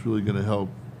run it's really going to help.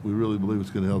 We really believe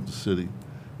it's going to help the city.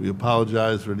 We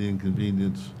apologize for the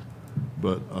inconvenience,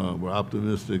 but we're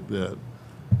optimistic that,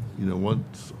 you know,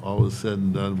 once all is said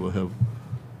and done, we'll have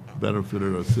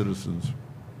benefited our citizens.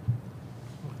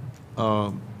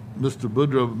 Mr.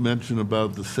 Boudreau mentioned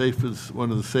about the safest,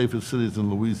 one of the safest cities in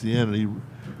Louisiana, and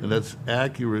that's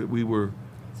accurate. We were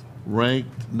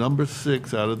ranked number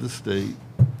 6 out of the state,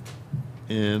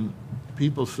 and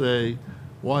people say,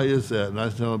 why is that? And I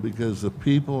tell them because the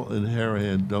people in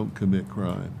Harahan don't commit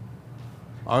crime.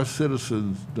 Our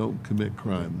citizens don't commit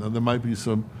crime. Now, there might be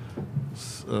some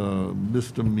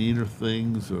misdemeanor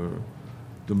things or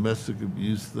domestic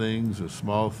abuse things or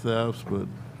small thefts, but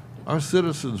our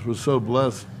citizens, we're so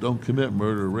blessed, don't commit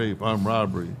murder, rape, armed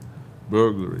robbery,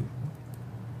 burglary.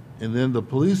 And then the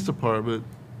police department,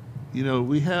 you know,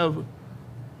 we have,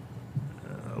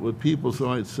 what people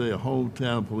might say, a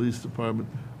hometown police department.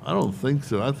 I don't think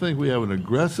so. I think we have an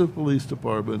aggressive police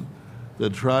department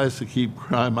that tries to keep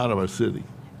crime out of our city.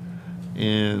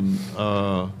 And,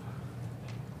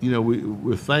 you know,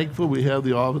 we're thankful we have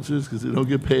the officers because they don't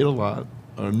get paid a lot,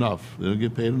 or enough. They don't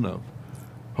get paid enough.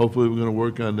 Hopefully we're going to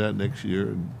work on that next year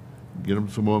and get them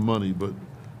some more money. But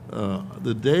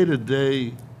the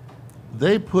day-to-day,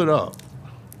 they put up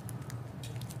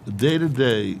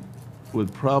day-to-day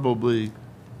with probably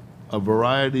a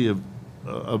variety of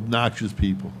obnoxious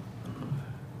people.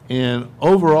 And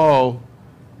overall,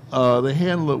 they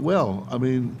handle it well. I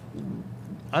mean,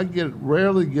 I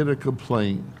rarely get a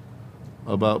complaint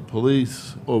about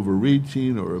police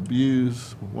overreaching or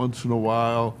abuse. Once in a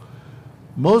while.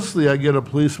 Mostly I get a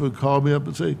policeman call me up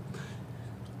and say,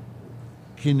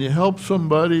 can you help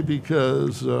somebody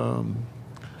because, you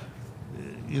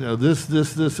know, this,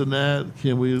 and that.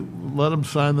 Can we let them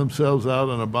sign themselves out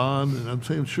on a bond? And I'm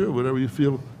saying, sure, whatever you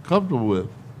feel comfortable with.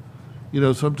 You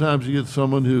know, sometimes you get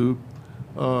someone who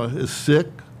is sick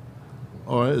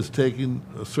or is taking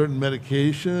a certain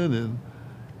medication and,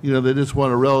 you know, they just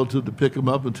want a relative to pick him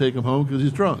up and take him home because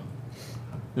he's drunk.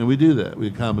 And we do that. We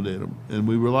accommodate them. And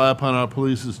we rely upon our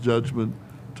police's judgment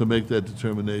to make that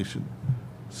determination.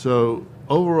 So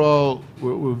overall,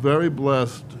 we're very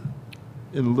blessed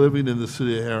in living in the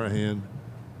city of Harahan.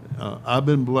 I've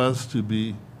been blessed to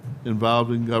be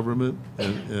involved in government,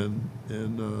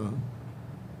 and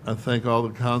I thank all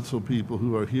the council people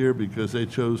who are here because they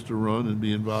chose to run and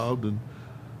be involved. And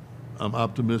I'm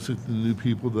optimistic the new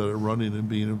people that are running and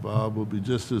being involved will be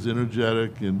just as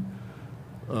energetic and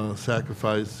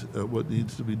sacrifice what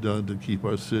needs to be done to keep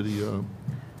our city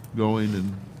going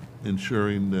and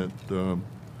ensuring that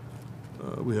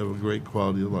we have a great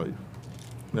quality of life.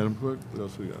 Madam Clerk, what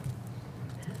else we got?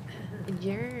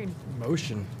 Adjourned.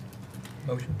 Motion.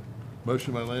 Motion.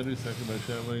 Motion by Landry, second by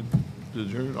Chatelain. to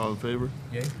adjourn? All in favor?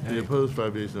 Yea. Any opposed?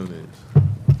 5 yeas, no nays.